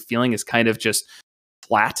character that you're feeling is kind of just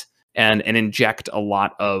flat and inject a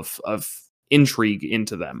lot of intrigue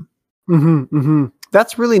into them.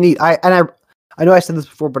 That's really neat. I know I said this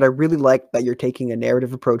before, but I really like that you're taking a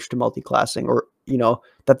narrative approach to multiclassing, or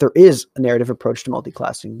that there is a narrative approach to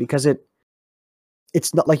multiclassing, because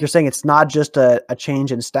it's not, like you're saying, it's not just a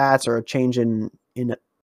change in stats or a change in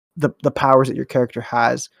the powers that your character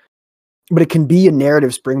has, but it can be a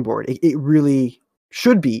narrative springboard. It really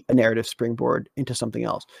should be a narrative springboard into something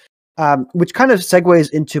else, which kind of segues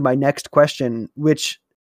into my next question, which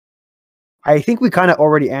I think we kind of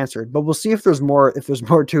already answered, but we'll see if there's more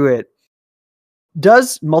to it.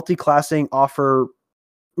 Does multiclassing offer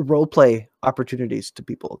roleplay opportunities to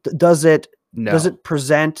people? Does it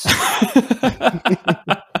present?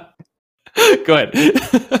 Go ahead.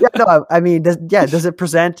 I mean, does it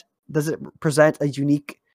present a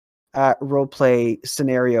unique roleplay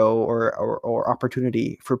scenario or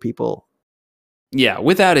opportunity for people? Yeah,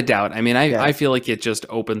 without a doubt. I mean, I feel like it just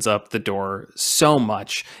opens up the door so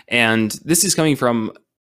much. And this is coming from,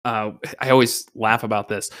 I always laugh about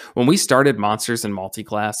this. When we started Monsters in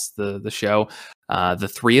Multiclass, the show, the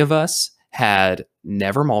 3 of us had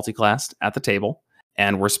never multiclassed at the table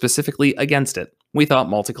and were specifically against it. We thought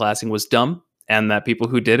multiclassing was dumb and that people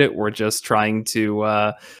who did it were just trying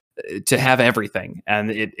to to have everything,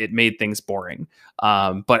 and it made things boring.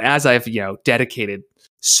 But as I've dedicated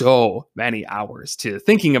so many hours to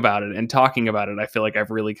thinking about it and talking about it, I feel like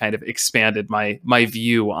I've really kind of expanded my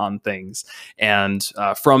view on things, and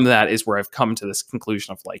from that is where I've come to this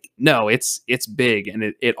conclusion of like, no, it's big, and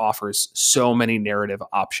it offers so many narrative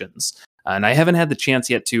options. And I haven't had the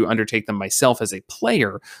chance yet to undertake them myself as a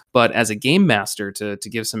player, but as a game master, to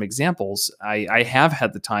give some examples, I have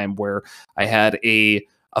had the time where I had a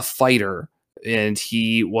fighter, and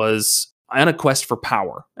he was on a quest for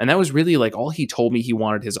power. And that was really like all he told me he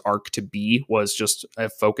wanted his arc to be, was just a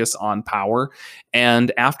focus on power.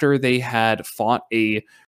 And after they had fought a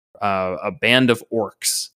band of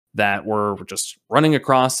orcs that were just running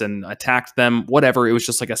across and attacked them, whatever, it was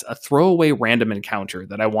just like a throwaway random encounter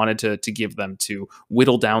that I wanted to give them to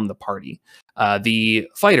whittle down the party. The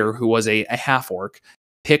fighter, who was a half orc,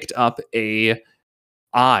 picked up a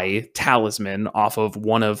eye talisman off of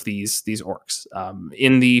one of these orcs.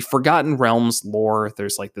 In the Forgotten Realms lore,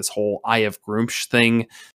 there's like this whole Eye of Gruumsh thing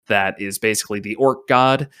that is basically the orc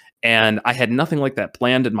god. And I had nothing like that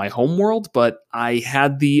planned in my home world, but I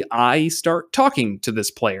had the eye start talking to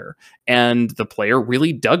this player, and the player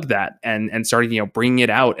really dug that and started, bringing it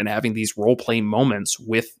out and having these role play moments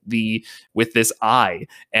with this eye.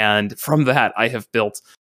 And from that, I have built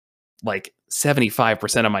like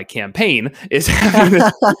 75% of my campaign is having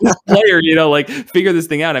this player, like figure this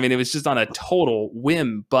thing out. I mean, it was just on a total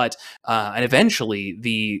whim, but and eventually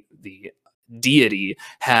the deity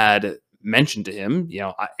had mentioned to him,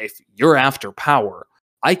 if you're after power,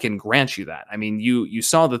 I can grant you that. I mean, you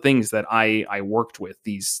saw the things that I worked with,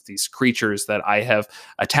 these creatures that I have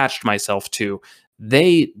attached myself to.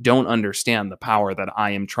 They don't understand the power that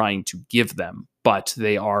I am trying to give them, but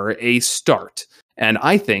they are a start. And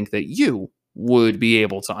I think that you would be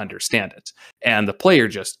able to understand it. And the player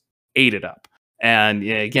just ate it up. And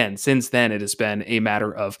again, since then, it has been a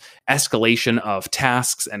matter of escalation of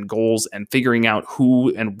tasks and goals and figuring out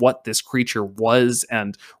who and what this creature was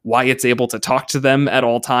and why it's able to talk to them at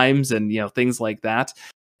all times and, things like that.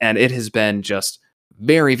 And it has been just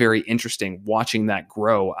very, very interesting watching that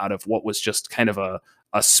grow out of what was just kind of a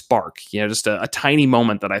spark, just a tiny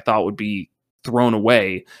moment that I thought would be thrown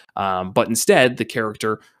away. But instead, the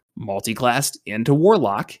character multi-classed into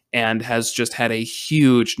Warlock and has just had a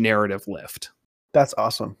huge narrative lift. That's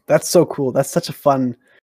awesome. That's so cool. That's such a fun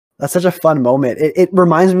moment. It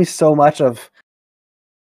reminds me so much of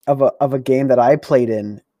a game that I played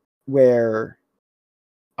in where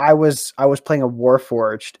I was playing a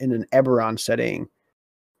Warforged in an Eberron setting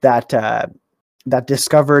that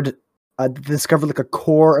discovered like a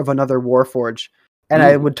core of another Warforged, and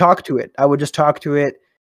I would talk to it. I would just talk to it,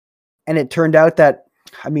 and it turned out that,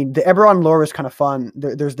 I mean, the Eberron lore is kind of fun.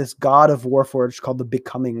 There's this god of Warforged called the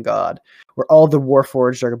Becoming God, where all the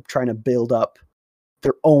Warforged are trying to build up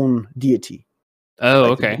their own deity. Oh,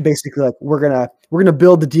 like, okay. Basically, like we're gonna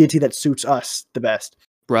build the deity that suits us the best.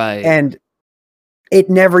 Right. And it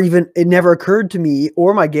never occurred to me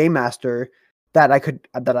or my game master that I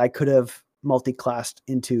could have multi-classed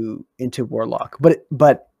into Warlock.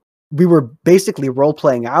 But we were basically role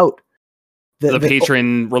playing out the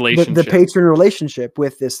patron relationship. The patron relationship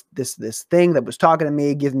with this thing that was talking to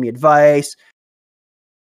me, giving me advice.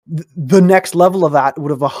 The next level of that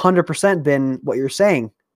would have 100% been what you're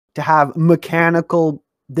saying, to have mechanical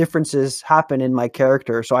differences happen in my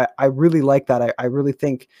character. So I really like that. I really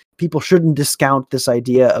think people shouldn't discount this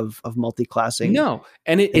idea of multi-classing. No,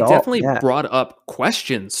 and it definitely brought up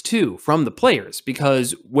questions too from the players,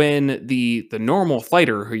 because when the normal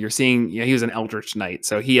fighter who you're seeing, he was an Eldritch Knight,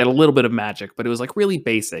 so he had a little bit of magic, but it was like really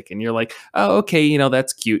basic, and you're like, oh, okay,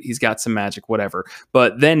 that's cute, he's got some magic, whatever.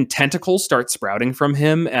 But then tentacles start sprouting from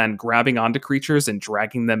him and grabbing onto creatures and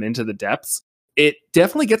dragging them into the depths. It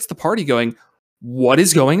definitely gets the party going. What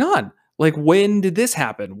is going on? Like, when did this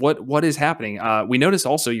happen? What is happening? We notice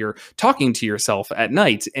also you're talking to yourself at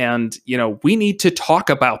night, and we need to talk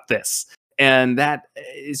about this. And that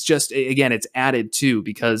is just, again, it's added to,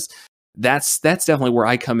 because that's definitely where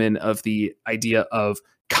I come in, of the idea of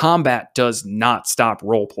combat does not stop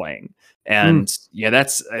role playing. And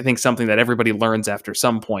that's, I think, something that everybody learns after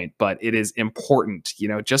some point, but it is important.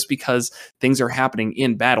 Just because things are happening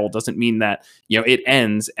in battle doesn't mean that it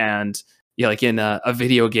ends. And like in a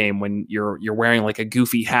video game, when you're wearing like a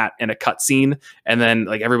goofy hat in a cutscene, and then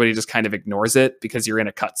like everybody just kind of ignores it because you're in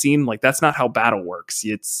a cutscene. Like, that's not how battle works.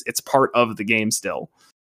 It's part of the game still.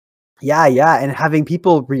 Yeah, and having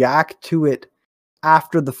people react to it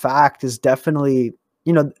after the fact is definitely,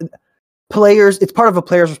 players. It's part of a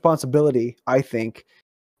player's responsibility, I think,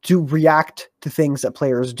 to react to things that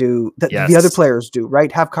players do, that the other players do.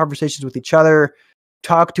 Right? Have conversations with each other.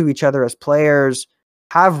 talk to each other as players,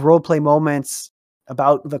 have role play moments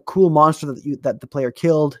about the cool monster that the player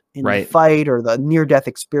killed in the fight or the near death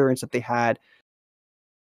experience that they had.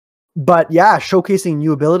 But yeah, showcasing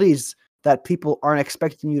new abilities that people aren't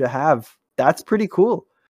expecting you to have. That's pretty cool.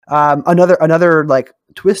 Another like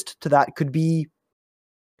twist to that could be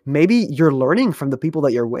maybe you're learning from the people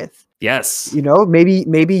that you're with. Yes. You know,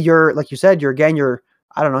 maybe you're, like you said, you're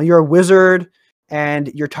I don't know, you're a wizard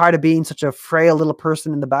and you're tired of being such a frail little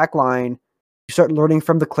person in the back line. You start learning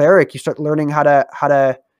from the cleric. You start learning how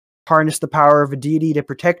to harness the power of a deity to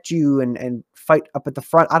protect you and fight up at the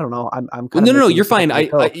front. I don't know. I'm kind of no, you're fine. I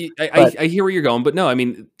hear where you're going, but no, I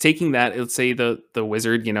mean, taking that, let's say the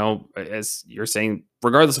wizard, you know, as you're saying,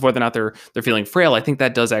 regardless of whether or not they're feeling frail, I think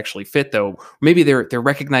that does actually fit though. Maybe they're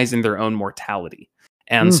recognizing their own mortality.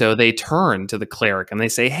 And so they turn to the cleric and they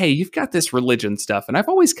say, hey, you've got this religion stuff, and I've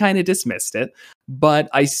always kind of dismissed it, but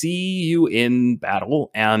I see you in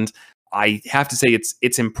battle, and I have to say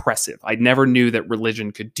it's impressive. I never knew that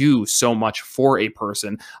religion could do so much for a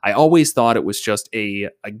person. I always thought it was just a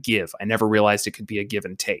give. I never realized it could be a give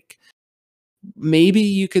and take. Maybe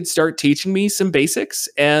you could start teaching me some basics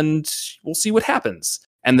and we'll see what happens.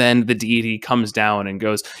 And then the deity comes down and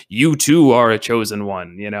goes, you too are a chosen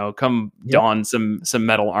one, you know, come don some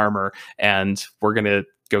metal armor and we're going to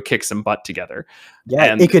go kick some butt together. Yeah,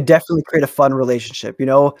 and it could definitely create a fun relationship, you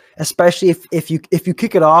know, especially if you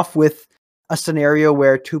kick it off with a scenario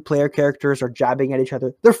where two player characters are jabbing at each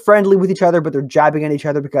other. They're friendly with each other, but they're jabbing at each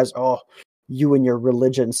other because, oh, you and your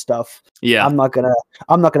religion stuff. Yeah. I'm not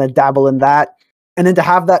gonna dabble in that. And then to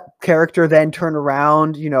have that character then turn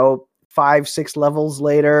around, you know, 5-6 levels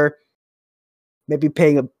later, maybe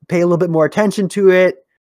pay a little bit more attention to it,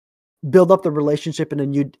 build up the relationship in a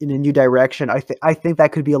new direction. I think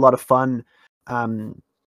that could be a lot of fun.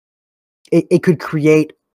 It could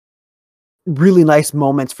create really nice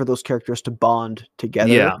moments for those characters to bond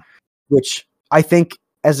together. Yeah. Which I think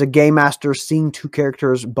as a game master, seeing two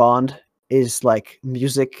characters bond is like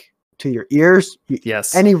music to your ears.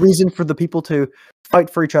 Yes. Any reason for the people to fight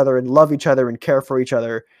for each other and love each other and care for each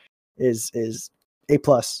other is A+,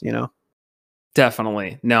 you know?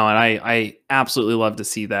 Definitely. No, and I absolutely love to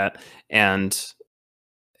see that. And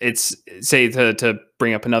it's, say, to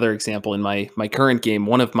bring up another example, in my current game,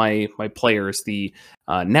 one of my players, the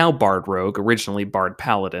now Bard Rogue, originally Bard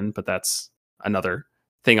Paladin, but that's another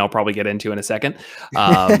thing I'll probably get into in a second,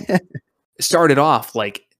 started off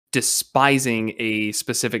like despising a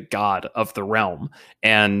specific god of the realm.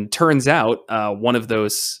 And turns out one of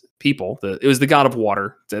those people, it was the god of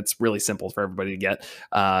water. That's really simple for everybody to get.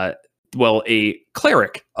 Well, a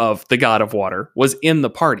cleric of the god of water was in the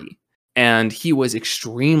party, and he was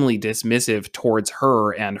extremely dismissive towards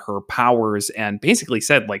her and her powers, and basically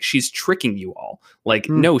said, like, she's tricking you all. Like,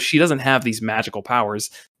 no, she doesn't have these magical powers.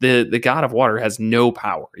 The god of water has no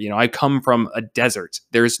power. You know, I come from a desert.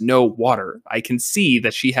 There's no water. I can see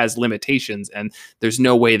that she has limitations, and there's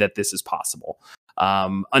no way that this is possible.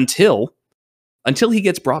 Until he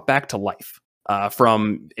gets brought back to life.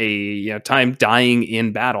 From a time dying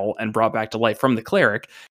in battle and brought back to life from the cleric,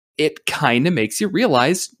 it kind of makes you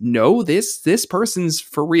realize, no, this person's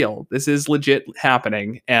for real. This is legit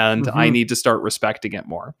happening, and I need to start respecting it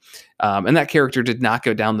more. And that character did not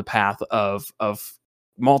go down the path of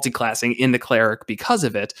multi-classing into cleric because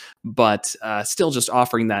of it, but still just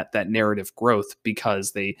offering that narrative growth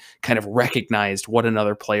because they kind of recognized what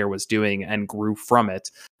another player was doing and grew from it.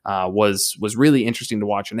 Was really interesting to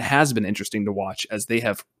watch, and has been interesting to watch as they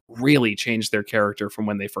have really changed their character from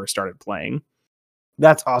when they first started playing.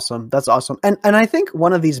 That's awesome. That's awesome. And I think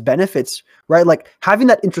one of these benefits, right, like having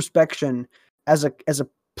that introspection as a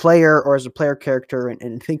player or as a player character,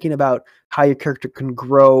 and thinking about how your character can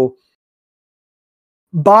grow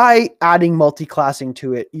by adding multi-classing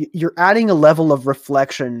to it, you're adding a level of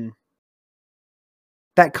reflection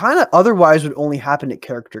that kind of otherwise would only happen at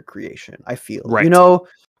character creation, I feel. Right. You know,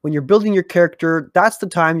 when you're building your character, that's the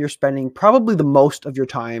time you're spending probably the most of your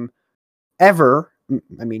time ever.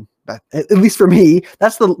 I mean, at least for me,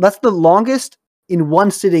 that's the longest in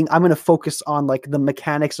one sitting I'm going to focus on like the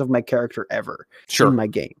mechanics of my character ever in my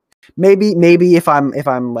game. Maybe if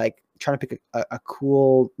I'm like trying to pick a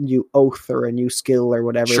cool new oath or a new skill or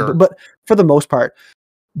whatever, but for the most part.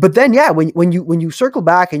 But then, yeah, when you circle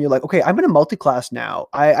back and you're like, okay, I'm going to multi-class now.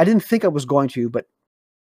 I didn't think I was going to, but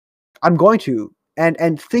I'm going to.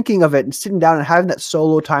 And thinking of it and sitting down and having that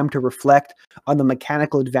solo time to reflect on the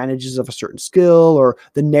mechanical advantages of a certain skill or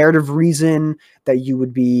the narrative reason that you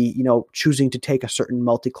would be, choosing to take a certain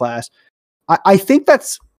multi-class. I think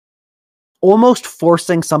that's almost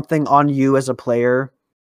forcing something on you as a player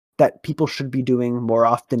that people should be doing more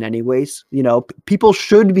often anyways. You know, people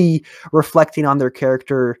should be reflecting on their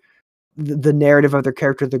character, the narrative of their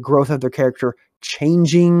character, the growth of their character,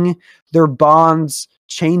 changing their bonds,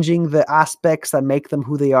 changing the aspects that make them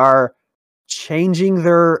who they are, changing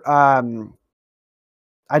their I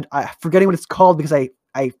forgetting what it's called because I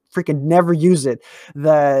freaking never use it.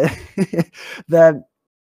 The the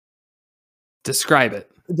Describe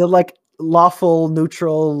it. the like lawful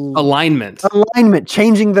neutral Alignment.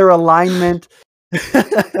 changing their alignment.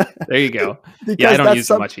 There you go. Yeah, I don't use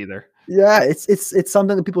it much either. Yeah, it's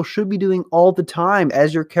something that people should be doing all the time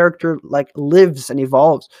as your character like lives and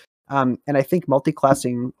evolves. And I think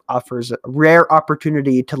multi-classing offers a rare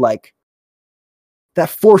opportunity to like that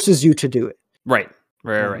forces you to do it. Right.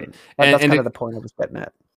 That's kind of the point I was getting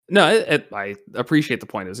at. No, I appreciate the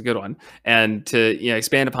point. It was a good one. And to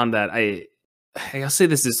expand upon that, I'll say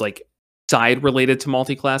this is like side related to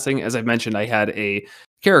multi-classing. As I mentioned, I had a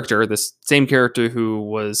character, this same character who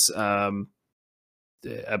was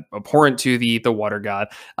abhorrent to the water god.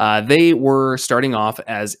 They were starting off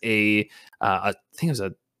as I think it was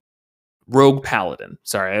a rogue paladin.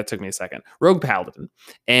 Sorry, that took me a second. Rogue paladin.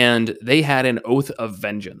 And they had an oath of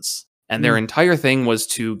vengeance. And their entire thing was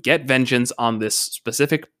to get vengeance on this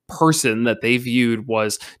specific person that they viewed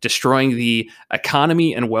was destroying the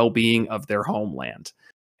economy and well-being of their homeland.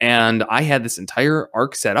 And I had this entire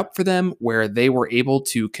arc set up for them where they were able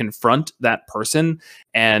to confront that person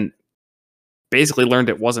and basically learned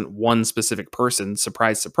it wasn't one specific person,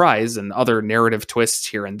 surprise, surprise, and other narrative twists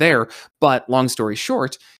here and there. But long story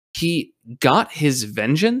short, he got his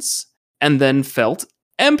vengeance and then felt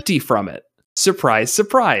empty from it. Surprise,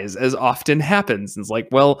 surprise, as often happens. And it's like,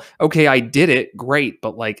 well, okay, I did it. Great.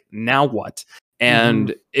 But like, now what?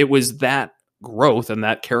 And it was that growth and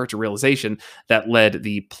that character realization that led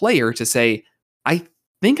the player to say, I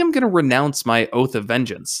think I'm going to renounce my oath of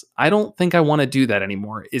vengeance. I don't think I want to do that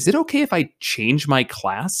anymore. Is it okay if I change my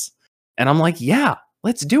class? And I'm like, yeah,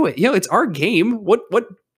 let's do it. It's our game. What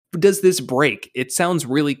does this break? It sounds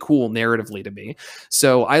really cool narratively to me.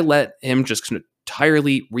 So I let him just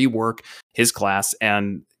entirely rework his class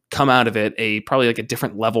and come out of it probably like a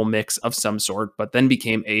different level mix of some sort, but then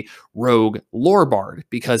became a rogue lore bard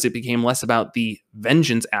because it became less about the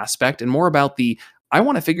vengeance aspect and more about I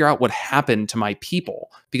want to figure out what happened to my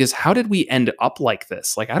people, because how did we end up like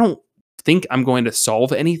this? Like, I don't think I'm going to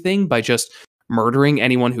solve anything by just murdering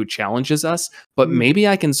anyone who challenges us, but maybe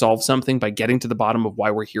I can solve something by getting to the bottom of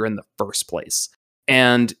why we're here in the first place.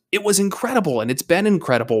 And it was incredible, and it's been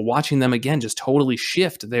incredible watching them again just totally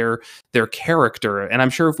shift their character. And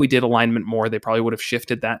I'm sure if we did alignment more, they probably would have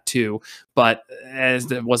shifted that too. But as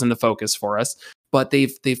it wasn't the focus for us. But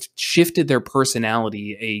they've shifted their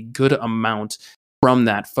personality a good amount from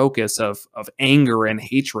that focus of anger and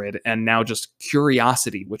hatred, and now just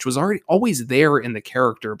curiosity, which was always there in the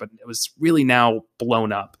character, but it was really now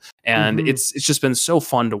blown up. And it's just been so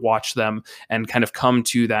fun to watch them and kind of come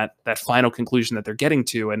to that final conclusion that they're getting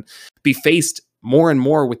to, and be faced more and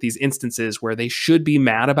more with these instances where they should be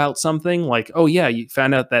mad about something like, oh yeah, you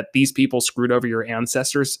found out that these people screwed over your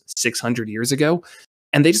ancestors 600 years ago,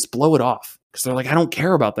 and they just blow it off because they're like, I don't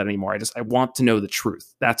care about that anymore. I want to know the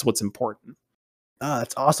truth. That's what's important. Oh,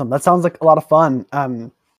 that's awesome. That sounds like a lot of fun.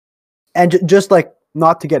 And just like,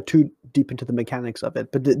 not to get too deep into the mechanics of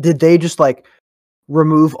it, but did they just like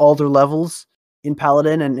remove all their levels in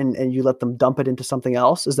Paladin and you let them dump it into something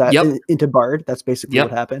else? Is that into Bard? That's basically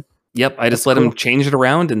what happened. Yep. I just let them change it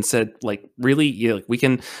around and said, like, really, we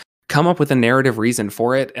can come up with a narrative reason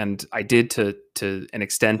for it. And I did to an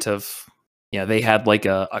extent of, they had like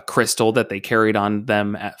a crystal that they carried on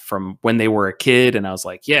them from when they were a kid. And I was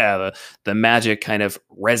like, the magic kind of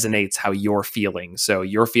resonates how you're feeling. So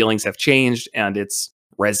your feelings have changed and it's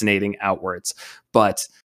resonating outwards. But,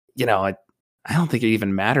 I don't think it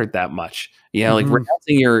even mattered that much. Like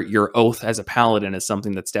renouncing your oath as a paladin is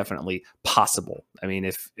something that's definitely possible. I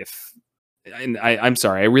mean, I'm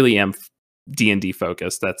sorry, I really am D&D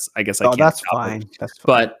focused. I guess I can't. That's fine. That's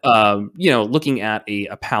fine. But looking at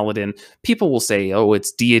a paladin, people will say, oh,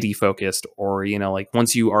 it's deity focused, or like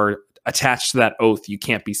once you are attached to that oath, you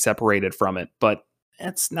can't be separated from it. But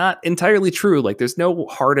that's not entirely true. Like, there's no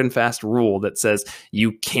hard and fast rule that says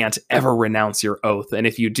you can't ever renounce your oath, and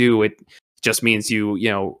if you do, it just means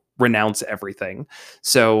you renounce everything.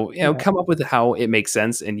 So come up with how it makes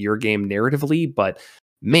sense in your game narratively, but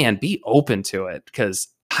man, be open to it, because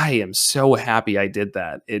I am so happy I did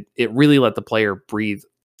that. It really let the player breathe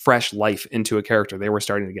fresh life into a character they were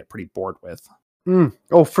starting to get pretty bored with.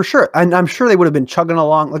 Oh, for sure. And I'm sure they would have been chugging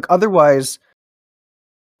along. Like, otherwise,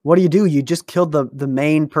 what do? You just killed the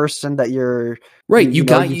main person that you're right. You've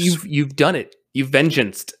done it You've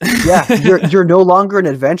vengeanced. Yeah, you're no longer an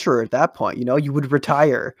adventurer at that point. You know, you would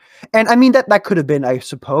retire, and I mean that could have been, I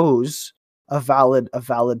suppose, a valid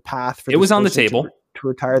path for It this was on the person table to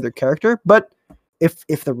retire their character. But if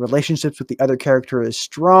the relationships with the other character is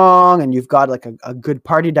strong and you've got like a good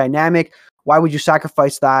party dynamic, why would you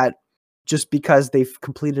sacrifice that just because they've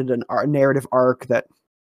completed a narrative arc that?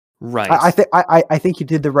 Right. I think you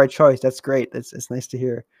did the right choice. That's great. It's nice to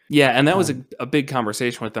hear. Yeah, and that was a big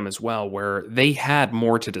conversation with them as well, where they had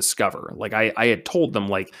more to discover. Like I had told them,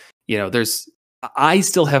 like, you know, I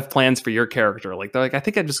still have plans for your character. Like they're like, I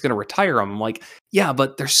think I'm just going to retire him. I'm like, yeah,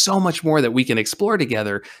 but there's so much more that we can explore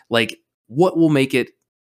together. Like, what will make it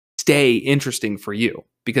stay interesting for you?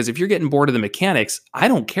 Because if you're getting bored of the mechanics, I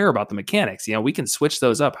don't care about the mechanics. You know, we can switch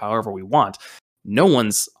those up however we want. No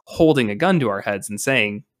one's holding a gun to our heads and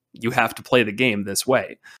saying, you have to play the game this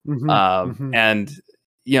way. And,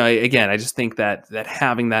 you know, again, I just think that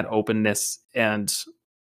having that openness and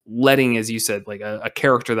letting, as you said, like a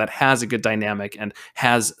character that has a good dynamic and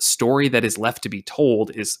has story that is left to be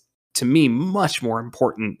told is, to me, much more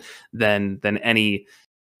important than any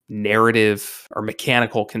narrative or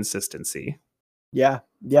mechanical consistency. Yeah,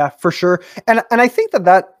 for sure. And I think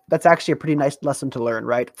that's actually a pretty nice lesson to learn,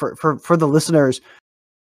 right? For the listeners.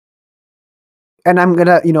 And I'm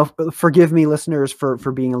gonna, you know, forgive me, listeners,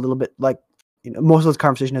 for being a little bit like, you know, most of this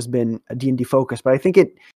conversation has been a D&D focus, but I think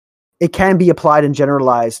it can be applied and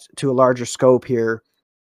generalized to a larger scope here.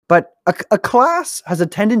 But a class has a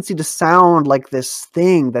tendency to sound like this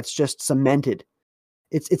thing that's just cemented.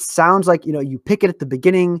 It sounds like, you know, you pick it at the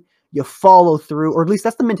beginning, you follow through, or at least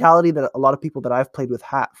that's the mentality that a lot of people that I've played with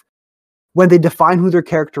have. When they define who their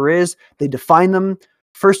character is, they define them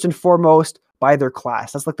first and foremost by their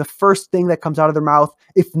class. That's like the first thing that comes out of their mouth,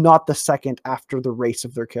 if not the second after the race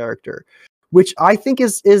of their character, which I think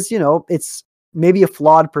is, you know, it's maybe a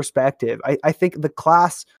flawed perspective. I think the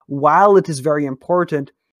class, while it is very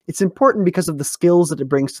important, it's important because of the skills that it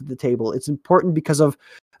brings to the table. It's important because of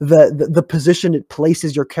the position it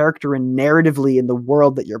places your character in narratively in the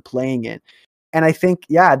world that you're playing in. And I think,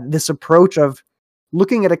 yeah, this approach of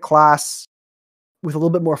looking at a class with a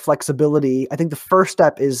little bit more flexibility, I think the first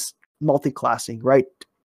step is multi-classing, right?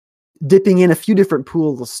 Dipping in a few different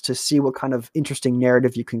pools to see what kind of interesting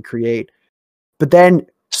narrative you can create. But then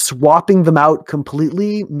swapping them out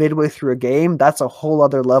completely midway through a game, that's a whole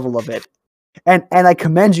other level of it. And I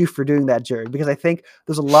commend you for doing that, Jared, because I think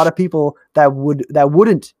there's a lot of people that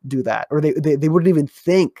wouldn't do that, or they wouldn't even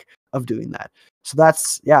think of doing that. So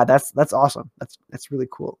that's awesome. That's really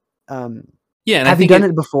cool. Yeah, and have you done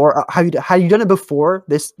it before? Have you done it before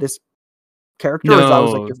this character? No, or that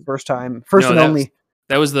was like your first time, and only?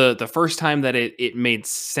 That was the first time that it made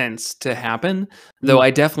sense to happen. Though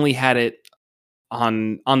I definitely had it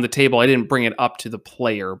on the table. I didn't bring it up to the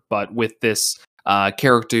player, but with this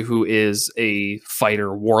character who is a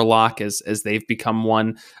fighter warlock, as they've become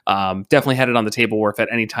one, definitely had it on the table where if at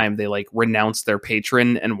any time they like renounced their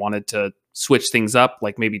patron and wanted to switch things up,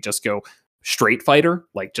 like maybe just go straight fighter,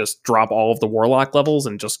 like just drop all of the warlock levels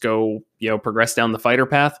and just go, you know, progress down the fighter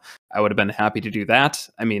path, I would have been happy to do that.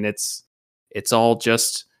 I mean, it's all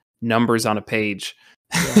just numbers on a page.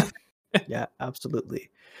 Yeah, absolutely.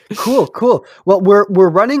 Cool. Well, we're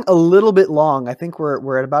running a little bit long. I think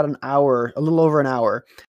we're at about an hour, a little over an hour.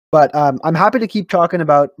 But I'm happy to keep talking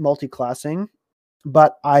about multi-classing,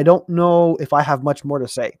 but I don't know if I have much more to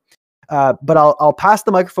say. But I'll pass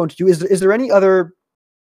the microphone to you. Is there any other,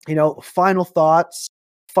 you know, final thoughts,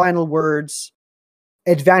 final words,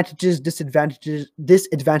 advantages,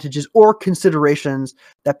 disadvantages, or considerations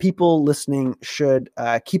that people listening should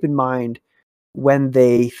keep in mind when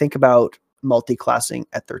they think about multi-classing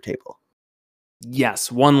at their table?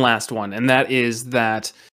 Yes, one last one, and that is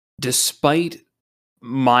that despite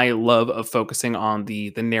my love of focusing on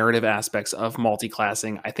the narrative aspects of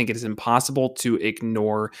multi-classing, I think it is impossible to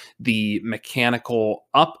ignore the mechanical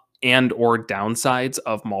up and or downsides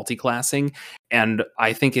of multi-classing. And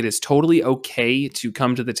I think it is totally okay to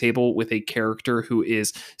come to the table with a character who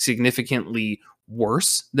is significantly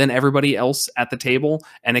worse than everybody else at the table.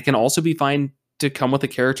 And it can also be fine to come with a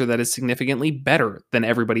character that is significantly better than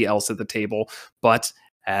everybody else at the table. But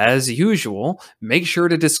as usual, make sure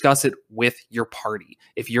to discuss it with your party.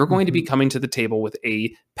 If you're going to be coming to the table with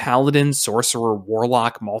a paladin, sorcerer,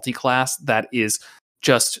 warlock multi-class that is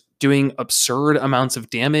just doing absurd amounts of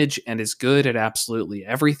damage and is good at absolutely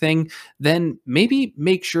everything, then maybe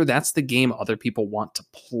make sure that's the game other people want to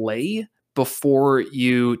play before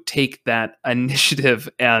you take that initiative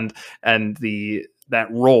and the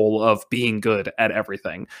that role of being good at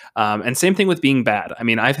everything. And same thing with being bad. I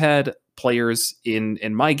mean, I've had players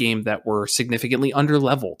in my game that were significantly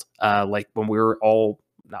underleveled. Like when we were all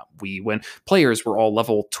when players were all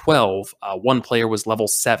level 12, one player was level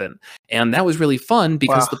 7, and that was really fun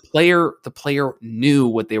because the player knew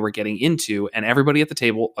what they were getting into, and everybody at the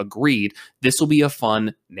table agreed this will be a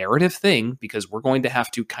fun narrative thing because we're going to have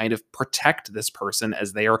to kind of protect this person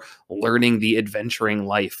as they are learning the adventuring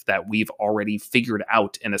life that we've already figured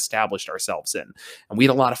out and established ourselves in. And we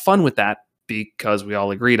had a lot of fun with that because we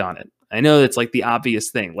all agreed on it. I know it's like the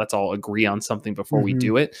obvious thing. Let's all agree on something before we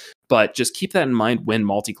do it. But just keep that in mind when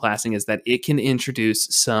multi-classing, is that it can introduce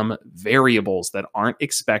some variables that aren't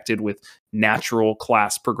expected with natural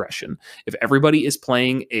class progression. If everybody is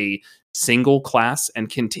playing a single class and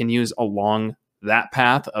continues along that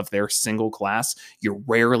path of their single class, you're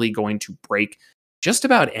rarely going to break just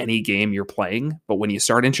about any game you're playing. But when you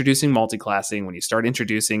start introducing multi-classing, when you start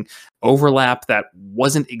introducing overlap that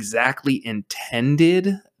wasn't exactly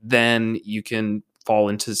intended, then you can fall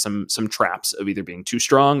into some traps of either being too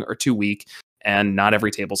strong or too weak, and not every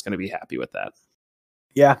table is going to be happy with that.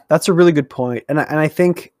 Yeah, that's a really good point. And I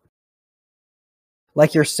think,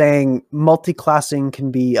 like you're saying, multi-classing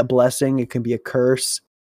can be a blessing. It can be a curse.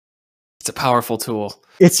 It's a powerful tool.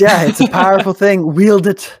 It's a powerful thing. Wield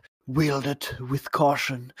it with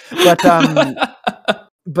caution.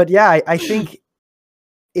 But yeah, I think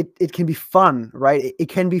it can be fun, right? It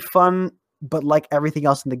can be fun, but like everything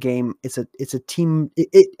else in the game, it's a team.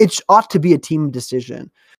 It ought to be a team decision.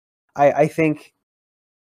 I think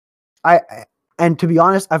and to be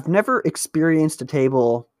honest, I've never experienced a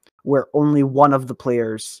table where only one of the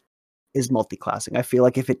players is multi-classing. I feel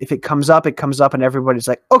like if it comes up, it comes up, and everybody's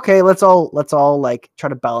like, okay, let's all like try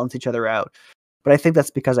to balance each other out. But I think that's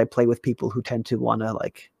because I play with people who tend to want to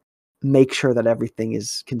like make sure that everything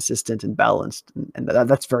is consistent and balanced, and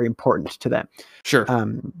that's very important to them. Sure.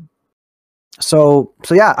 So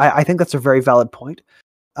yeah, I think that's a very valid point.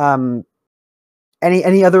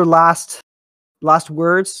 Any other last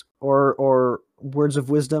words or words of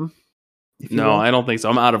wisdom? No, I don't think so.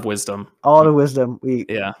 I'm out of wisdom. All the wisdom.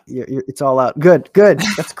 It's all out. Good.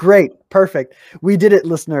 That's great. Perfect. We did it,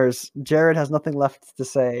 listeners. Jared has nothing left to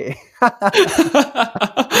say.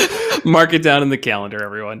 Mark it down in the calendar,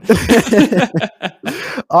 everyone.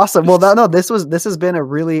 Awesome. Well, this has been a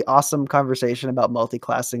really awesome conversation about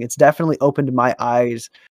multi-classing. It's definitely opened my eyes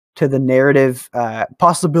to the narrative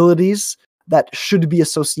possibilities that should be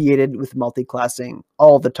associated with multi-classing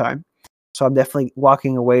all the time. So I'm definitely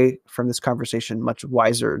walking away from this conversation much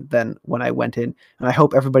wiser than when I went in. And I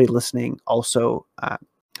hope everybody listening also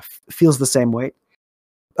feels the same way.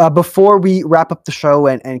 Before we wrap up the show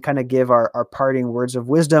and kind of give our parting words of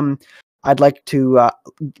wisdom, I'd like to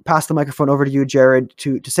pass the microphone over to you, Jared,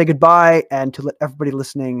 to say goodbye and to let everybody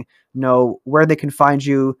listening know where they can find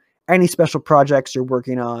you, any special projects you're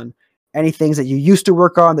working on, any things that you used to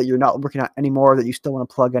work on that you're not working on anymore that you still want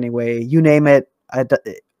to plug anyway. You name it.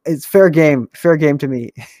 It's fair game to me.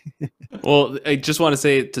 Well, I just want to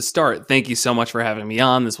say to start, thank you so much for having me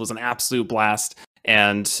on. This was an absolute blast.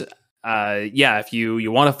 And if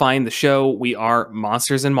you want to find the show, we are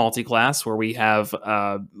Monsters in Multiclass, where we have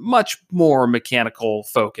much more mechanical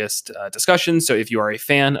focused discussions. So if you are a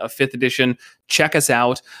fan of 5th edition, check us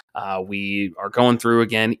out. We are going through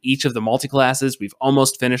again each of the multiclasses. We've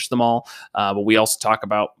almost finished them all, but we also talk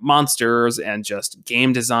about monsters and just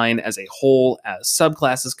game design as a whole as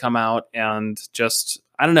subclasses come out, and just,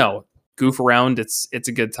 I don't know, goof around. It's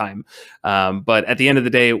a good time. But at the end of the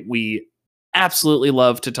day, we absolutely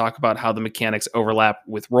love to talk about how the mechanics overlap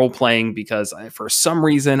with role-playing, because for some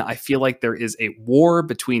reason I feel like there is a war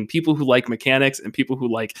between people who like mechanics and people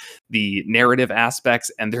who like the narrative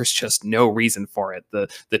aspects, and there's just no reason for it.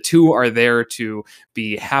 The two are there to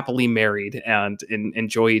be happily married and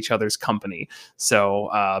enjoy each other's company. So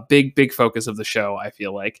big focus of the show, I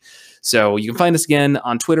feel like. So you can find us again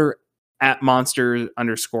on Twitter at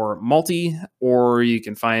monster_multi, or you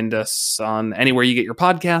can find us on anywhere you get your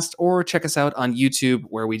podcast, or check us out on YouTube,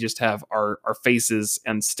 where we just have our faces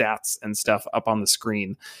and stats and stuff up on the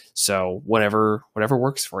screen. So whatever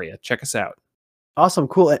works for you, check us out. Awesome.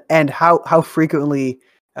 Cool. And how frequently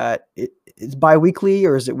it's bi-weekly,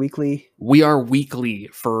 or is it weekly? We are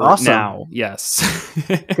weekly for awesome. Now. Yes.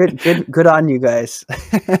 good on you guys.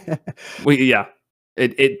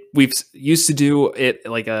 We've used to do it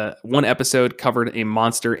like one episode covered a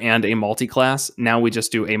monster and a multi-class. Now we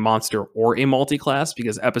just do a monster or a multi-class,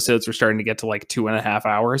 because episodes were starting to get to like 2.5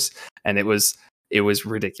 hours, and it was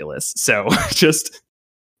ridiculous. So just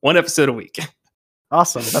one episode a week.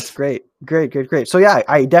 Awesome. That's great. Great. So yeah,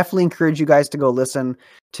 I definitely encourage you guys to go listen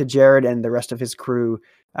to Jared and the rest of his crew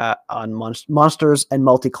on Monsters and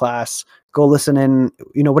Multiclass. Go listen in,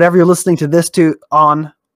 whatever you're listening to this to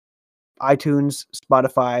on iTunes,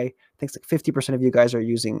 Spotify. I think it's like 50% of you guys are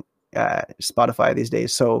using Spotify these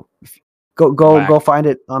days. So go find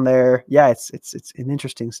it on there. Yeah, it's an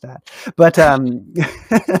interesting stat. But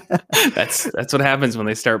that's what happens when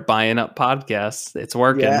they start buying up podcasts. It's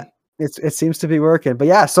working. Yeah. It seems to be working. But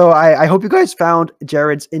yeah, so I hope you guys found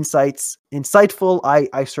Jared's insights insightful.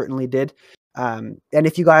 I certainly did. And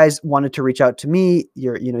if you guys wanted to reach out to me,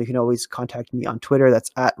 you can always contact me on Twitter. That's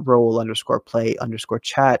at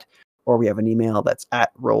roll_play_chat, or we have an email that's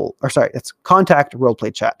that's contact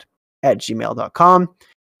roleplaychat@gmail.com.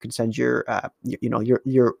 You can send your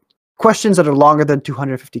questions that are longer than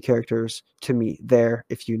 250 characters to me there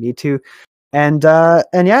if you need to. And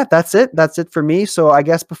yeah, that's it. That's it for me. So I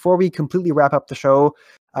guess before we completely wrap up the show,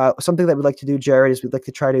 something that we'd like to do, Jared, is we'd like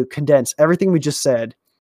to try to condense everything we just said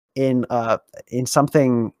in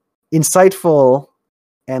something insightful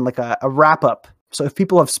and like a wrap up. So if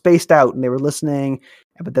people have spaced out and they were listening,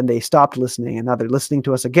 but then they stopped listening and now they're listening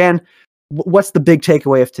to us again, what's the big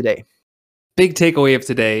takeaway of today? Big takeaway of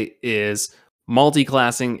today is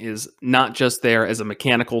multi-classing is not just there as a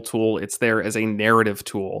mechanical tool, it's there as a narrative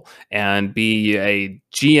tool. And be a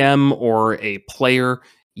GM or a player,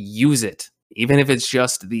 use it. Even if it's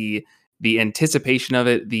just the anticipation of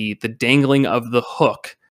it, the dangling of the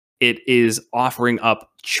hook, it is offering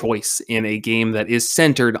up choice in a game that is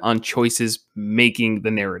centered on choices making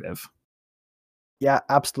the narrative. Yeah,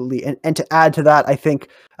 absolutely. And to add to that, I think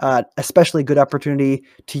especially a good opportunity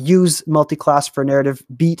to use multi-class for narrative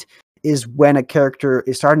beat is when a character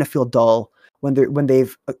is starting to feel dull, when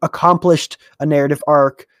they've accomplished a narrative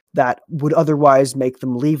arc that would otherwise make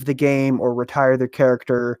them leave the game or retire their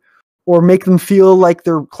character or make them feel like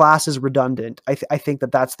their class is redundant. I think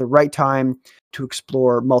that's the right time to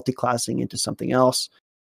explore multi-classing into something else.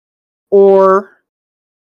 Or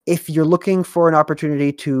if you're looking for an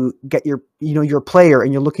opportunity to get your player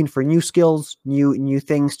and you're looking for new skills, new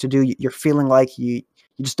things to do, you're feeling like you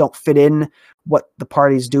just don't fit in what the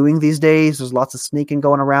party's doing these days. There's lots of sneaking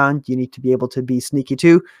going around. You need to be able to be sneaky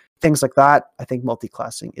too. Things like that. I think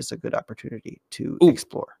multi-classing is a good opportunity to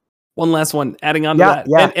explore. One last one, adding on to that.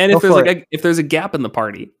 Yeah, and if there's a gap in the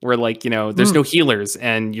party where there's no healers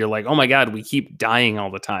and you're like, oh my God, we keep dying all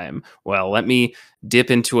the time. Well, let me dip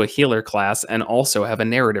into a healer class and also have a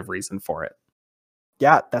narrative reason for it.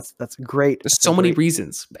 Yeah, that's great. There's so many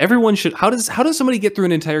reasons. Everyone should. How does somebody get through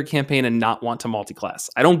an entire campaign and not want to multi-class?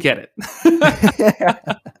 I don't get it.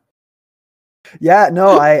 Yeah,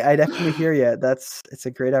 no, I definitely hear you. It's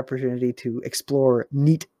a great opportunity to explore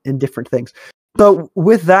neat and different things. So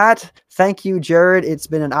with that, thank you, Jared. It's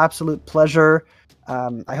been an absolute pleasure.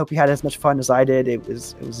 I hope you had as much fun as I did. It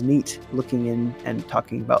was neat looking in and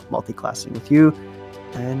talking about multi-classing with you.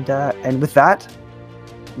 And with that,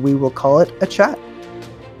 we will call it a chat.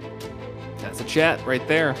 That's a chat right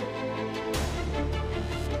there.